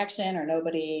no interaction or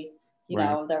nobody, there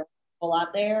are people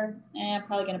out there, I'm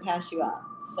probably going to pass you up.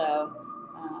 So,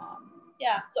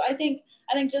 so I think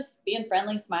just being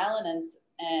friendly, smiling,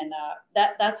 and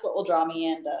that's what will draw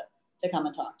me in to come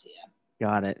and talk to you.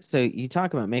 Got it. So you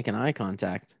talk about making eye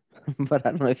contact, but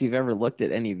I don't know if you've ever looked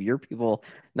at any of your people,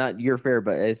 not your fair,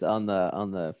 but it's on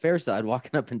the fair side,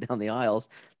 walking up and down the aisles.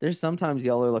 There's sometimes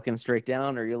y'all are looking straight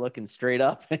down, or you're looking straight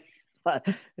up.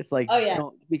 It's like, oh yeah,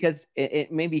 because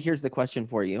it maybe, here's the question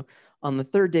for you. On the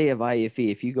third day of IFE,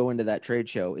 if you go into that trade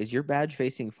show, is your badge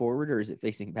facing forward or is it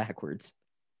facing backwards?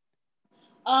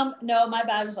 No, my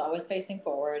badge is always facing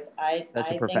forward.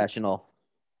 That's a professional.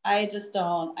 I just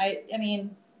don't. I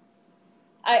mean,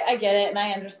 I get it and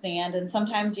I understand. And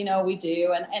sometimes, we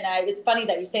do. And it's funny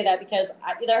that you say that, because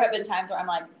there have been times where I'm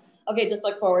like, okay, just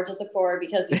look forward,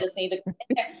 because you just need to,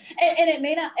 and it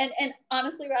may not, and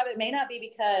honestly, Rob, it may not be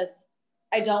because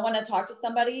I don't want to talk to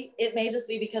somebody. It may just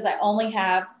be because I only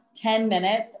have 10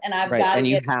 minutes and I've got to, and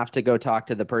you have to go talk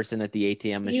to the person at the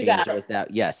ATM machines with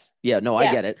that. Yes. Yeah, no,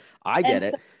 I get it. I get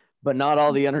it. But not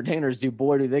all the entertainers do.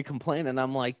 Boy, do they complain. And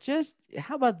I'm like,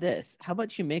 how about this? How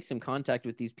about you make some contact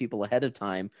with these people ahead of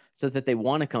time so that they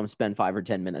want to come spend 5 or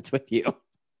 10 minutes with you?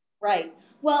 Right.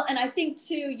 Well, and I think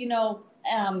too,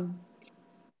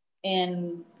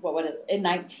 in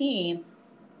 19,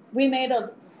 we made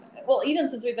even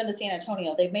since we've been to San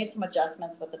Antonio, they've made some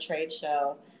adjustments with the trade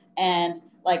show. And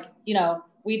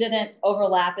we didn't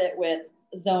overlap it with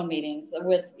zone meetings,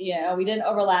 we didn't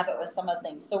overlap it with some of the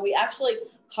things. So we actually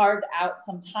carved out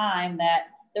some time that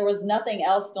there was nothing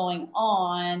else going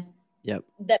on. Yep.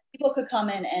 That people could come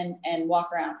in and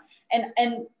walk around.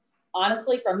 And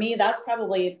honestly, for me, that's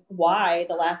probably why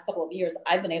the last couple of years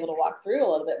I've been able to walk through a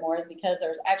little bit more, is because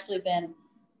there's actually been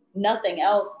nothing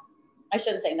else. I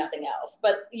shouldn't say nothing else,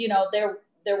 but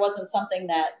there wasn't something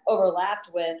that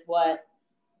overlapped with what,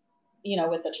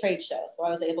 with the trade show. So I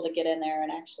was able to get in there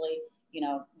and actually,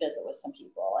 visit with some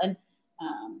people. And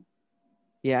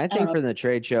I think for the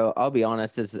trade show, I'll be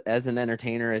honest, as an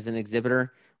entertainer, as an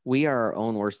exhibitor, we are our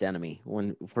own worst enemy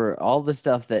when for all the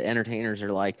stuff that entertainers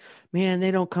are like, man,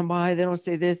 they don't come by, they don't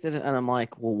say this. And I'm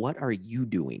like, well, what are you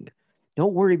doing?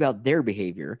 Don't worry about their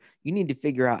behavior. You need to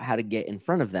figure out how to get in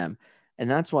front of them. And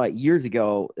that's why years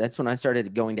ago, that's when I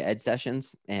started going to ed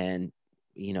sessions. And,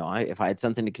 if I had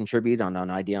something to contribute on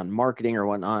an idea on marketing or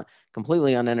whatnot,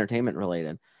 completely on entertainment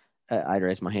related, I'd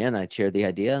raise my hand, I'd share the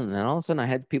idea. And then all of a sudden I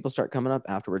had people start coming up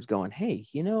afterwards going, hey,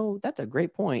 that's a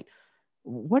great point.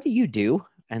 What do you do?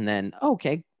 And then,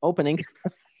 okay, opening,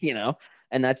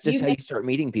 and that's just how you start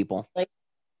meeting people.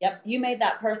 Yep. You made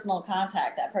that personal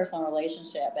contact, that personal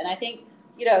relationship. And I think,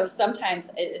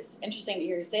 sometimes it's interesting to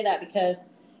hear you say that, because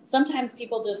sometimes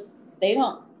people they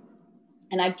don't,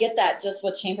 and I get that just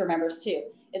with chamber members too.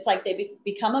 It's like they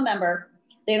become a member.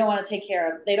 They don't want to take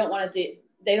care of, they don't want to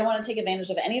take advantage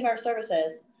of any of our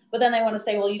services, but then they want to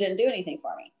say, well, you didn't do anything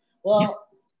for me. Well,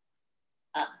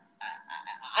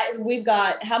 we've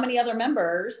got how many other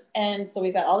members? And so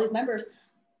we've got all these members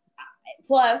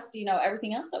plus,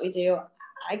 everything else that we do.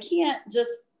 I can't just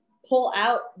pull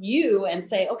out you and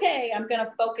say, okay, I'm going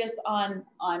to focus on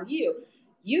you.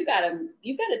 You've got to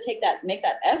make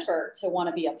that effort to want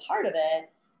to be a part of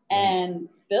it and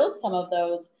build some of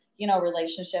those,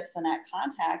 relationships and that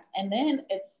contact. And then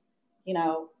it's,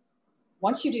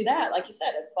 once you do that, like you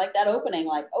said, it's like that opening,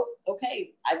 like, oh,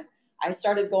 okay. I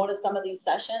started going to some of these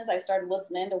sessions. I started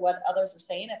listening to what others are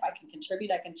saying. If I can contribute,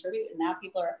 I contribute. And now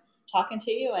people are talking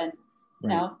to you, and,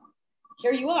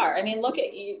 here you are. I mean, look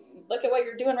at what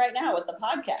you're doing right now with the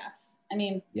podcast. I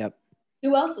mean, yep.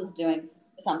 Who else is doing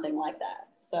something like that?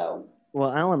 So,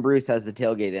 well, Alan Bruce has the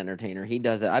Tailgate Entertainer. He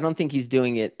does it. I don't think he's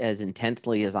doing it as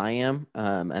intensely as I am.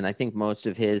 And I think most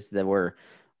of his that were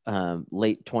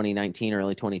late 2019,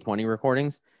 early 2020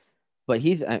 recordings. But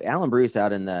he's Alan Bruce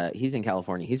he's in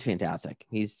California. He's fantastic.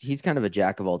 He's kind of a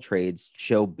jack of all trades,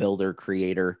 show builder,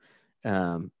 creator.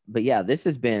 But yeah, the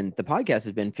podcast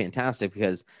has been fantastic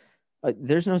because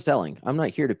there's no selling. I'm not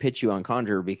here to pitch you on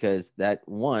Conjure because that's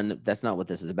not what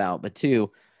this is about. But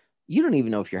two, you don't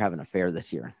even know if you're having an affair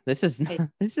this year.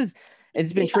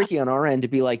 It's been tricky on our end to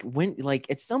be like,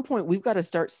 at some point we've got to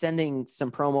start sending some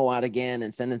promo out again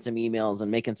and sending some emails and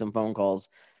making some phone calls.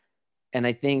 And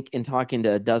I think in talking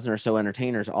to a dozen or so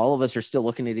entertainers, all of us are still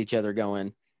looking at each other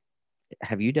going,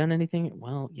 have you done anything?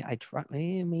 Well, yeah, I tried.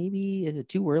 Maybe is it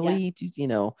too early?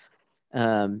 Yeah.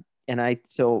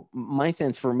 So my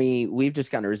sense for me, we've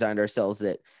just kind of resigned ourselves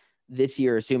that this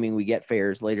year, assuming we get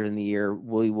fairs later in the year,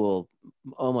 we will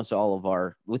almost all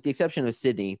of with the exception of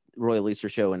Sydney Royal Easter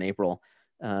Show in April,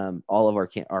 all of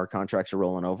our contracts are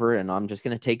rolling over, and I'm just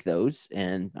going to take those,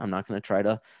 and I'm not going to try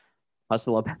to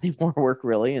hustle up any more work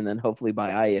really. And then hopefully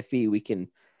by IFE,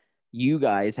 you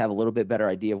guys have a little bit better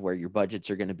idea of where your budgets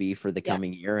are going to be for the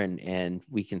coming year. And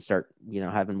we can start,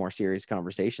 having more serious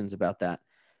conversations about that.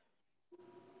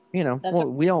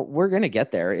 We're going to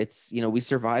get there. It's, we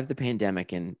survived the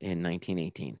pandemic in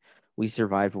 1918. We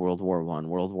survived World War I,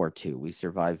 World War II. We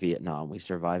survived Vietnam. We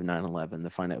survived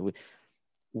 9/11.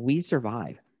 We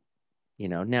survived,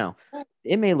 now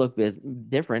it may look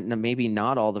different. And maybe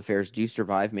not all the fairs do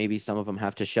survive. Maybe some of them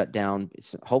have to shut down.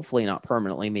 Hopefully not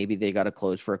permanently. Maybe they got to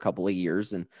close for a couple of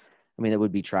years. And I mean, that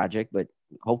would be tragic, but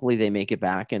hopefully they make it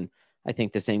back. And I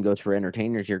think the same goes for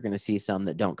entertainers. You're going to see some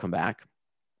that don't come back.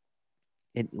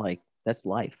 That's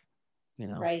life,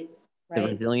 Right. The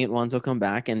resilient ones will come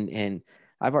back. And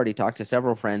I've already talked to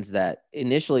several friends that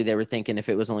initially they were thinking if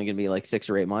it was only going to be like 6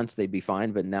 or 8 months, they'd be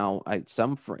fine. But now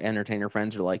some entertainer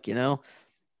friends are like,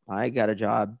 I got a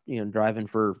job, driving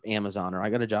for Amazon, or I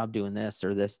got a job doing this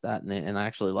or this, that, and I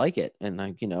actually like it. And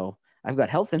I've got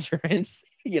health insurance,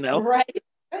 Right.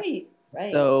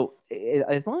 So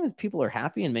as long as people are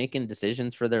happy and making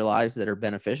decisions for their lives that are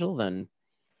beneficial, then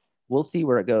we'll see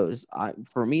where it goes.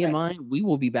 For me and mine, we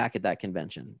will be back at that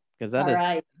convention because that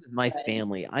is my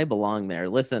family. I belong there.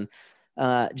 Listen,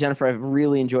 Jennifer, I've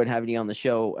really enjoyed having you on the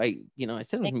show. I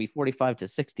said it was gonna be 45 to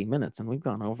 60 minutes, and we've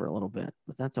gone over a little bit,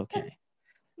 but that's okay.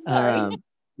 Sorry.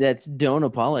 Don't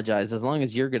apologize as long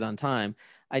as you're good on time.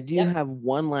 I do have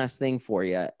one last thing for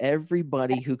you.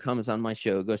 Everybody who comes on my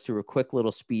show goes through a quick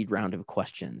little speed round of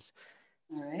questions.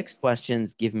 All right. 6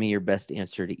 questions. Give me your best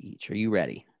answer to each. Are you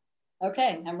ready?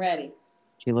 Okay, I'm ready.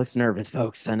 She looks nervous,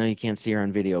 folks. I know you can't see her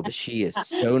on video, but she is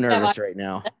so nervous right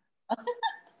now.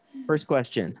 First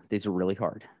question. These are really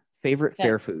hard. Favorite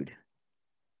fair food?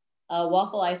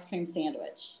 Waffle ice cream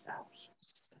sandwich.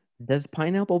 Does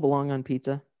pineapple belong on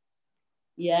pizza?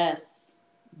 Yes.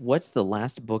 What's the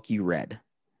last book you read?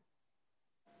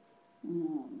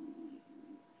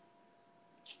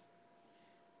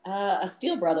 A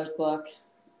Steel Brothers book.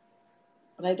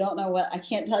 but I don't know I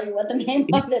can't tell you what the name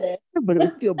of it is. But it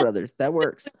was Steel Brothers. That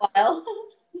works. While.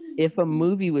 If a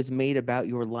movie was made about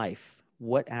your life,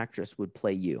 what actress would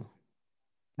play you,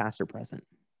 past or present?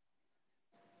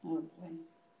 Oh boy.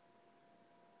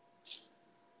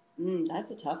 That's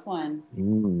a tough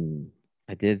one.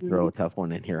 I did throw a tough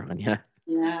one in here on you.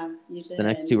 Yeah, you did. The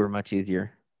next two are much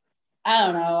easier. I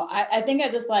don't know. I think I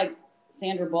just like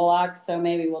Sandra Bullock, so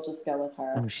maybe we'll just go with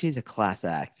her. Oh, she's a class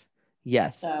act.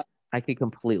 Yes, So, I could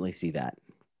completely see that.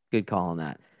 Good call on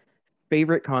that.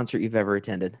 Favorite concert you've ever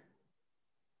attended?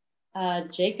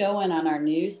 Jake Owen on our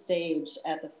new stage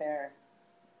at the fair.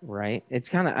 Right. It's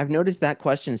kind of, I've noticed that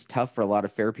question is tough for a lot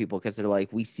of fair people because they're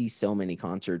like, we see so many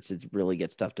concerts, it really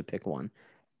gets tough to pick one.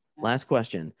 Yeah. Last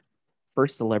question.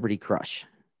 First celebrity crush.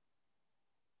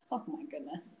 Oh my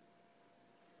goodness.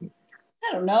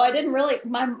 I don't know. I didn't really,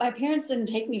 my parents didn't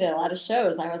take me to a lot of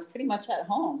shows. I was pretty much at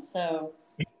home. So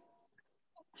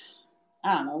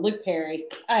I don't know. Luke Perry.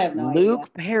 I have no idea.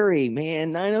 Luke Perry,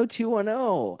 man,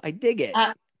 90210. I dig it.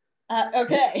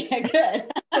 Okay, good.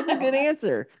 That's a good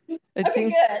answer. It okay,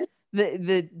 seems good.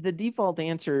 the default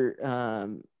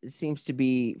answer seems to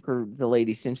be for the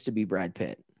lady seems to be Brad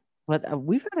Pitt, but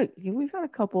we've had a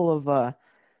couple of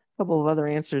other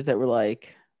answers that were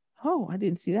like, oh, I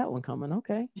didn't see that one coming.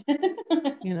 Okay,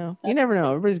 you never know.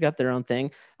 Everybody's got their own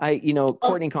thing.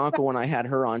 Courtney Conkle, when I had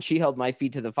her on, she held my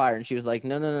feet to the fire and she was like,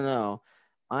 no.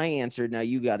 I answered. Now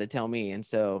you got to tell me. And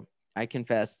so I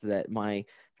confess that my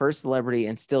first celebrity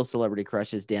and still celebrity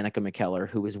crush is Danica McKellar,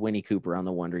 who was Winnie Cooper on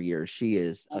The Wonder Years. She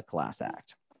is a class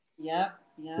act. Yeah.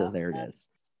 So there it is.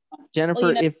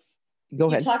 Jennifer, go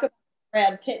ahead. Talk about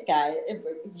Brad Pitt guy.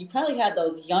 You probably had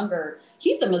those younger.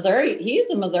 He's a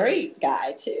Missouri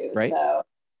guy too. Right. So,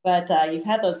 but you've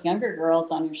had those younger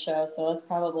girls on your show, so that's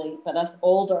probably. But us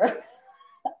older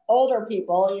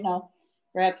people,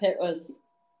 Brad Pitt was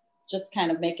just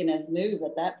kind of making his move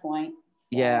at that point. So.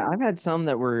 Yeah, I've had some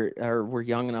that were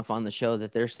young enough on the show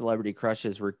that their celebrity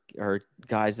crushes are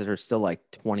guys that are still like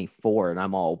 24, and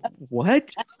I'm all, what?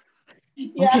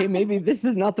 Yeah. Okay, maybe this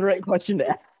is not the right question to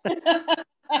ask.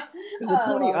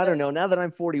 I don't know. Now that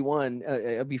I'm 41,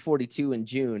 I'll be 42 in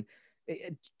June.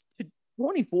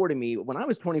 24 to me, when I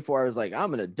was 24, I was like,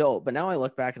 I'm an adult. But now I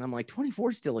look back and I'm like, 24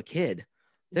 is still a kid.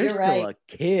 They're still a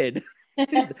kid.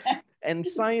 And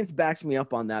science backs me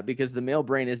up on that because the male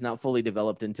brain is not fully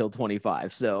developed until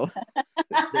 25. So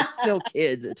they're still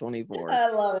kids at 24. I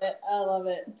love it.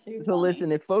 So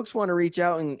listen, if folks want to reach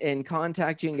out and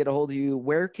contact you and get a hold of you,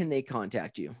 where can they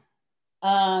contact you?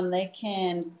 They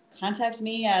can contact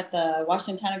me at the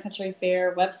Washington Town and Country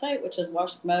Fair website, which is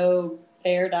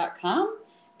washmofair.com,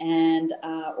 and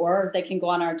or they can go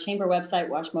on our chamber website,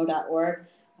 washmo.org.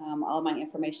 All my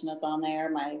information is on there,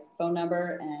 my phone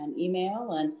number and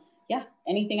email, and yeah,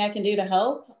 anything I can do to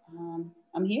help,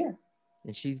 I'm here.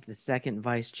 And she's the second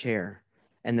vice chair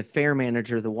and the fair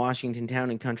manager of the Washington Town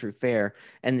and Country Fair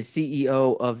and the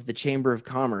CEO of the Chamber of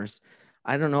Commerce.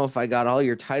 I don't know if I got all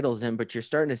your titles in, but you're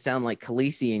starting to sound like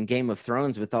Khaleesi in Game of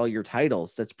Thrones with all your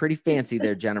titles. That's pretty fancy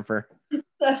there, Jennifer.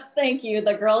 Thank you.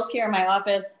 The girls here in my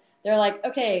office, they're like,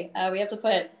 okay, we have to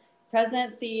put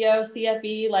president, CEO,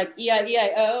 CFE, like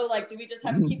EIO. Like, do we just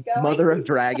have to keep going? Mother of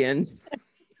Dragons.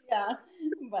 Yeah,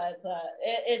 but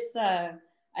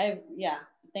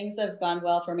things have gone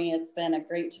well for me. It's been a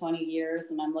great 20 years,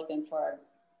 and I'm looking for a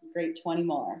great 20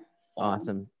 more. So.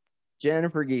 Awesome.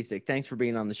 Jennifer Giesig, thanks for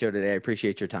being on the show today. I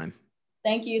appreciate your time.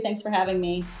 Thank you. Thanks for having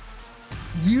me.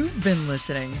 You've been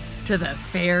listening to the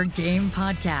Fair Game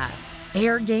Podcast.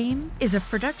 Fair Game is a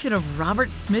production of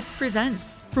Robert Smith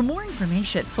Presents. For more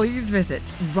information, please visit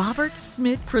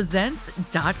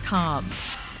robertsmithpresents.com.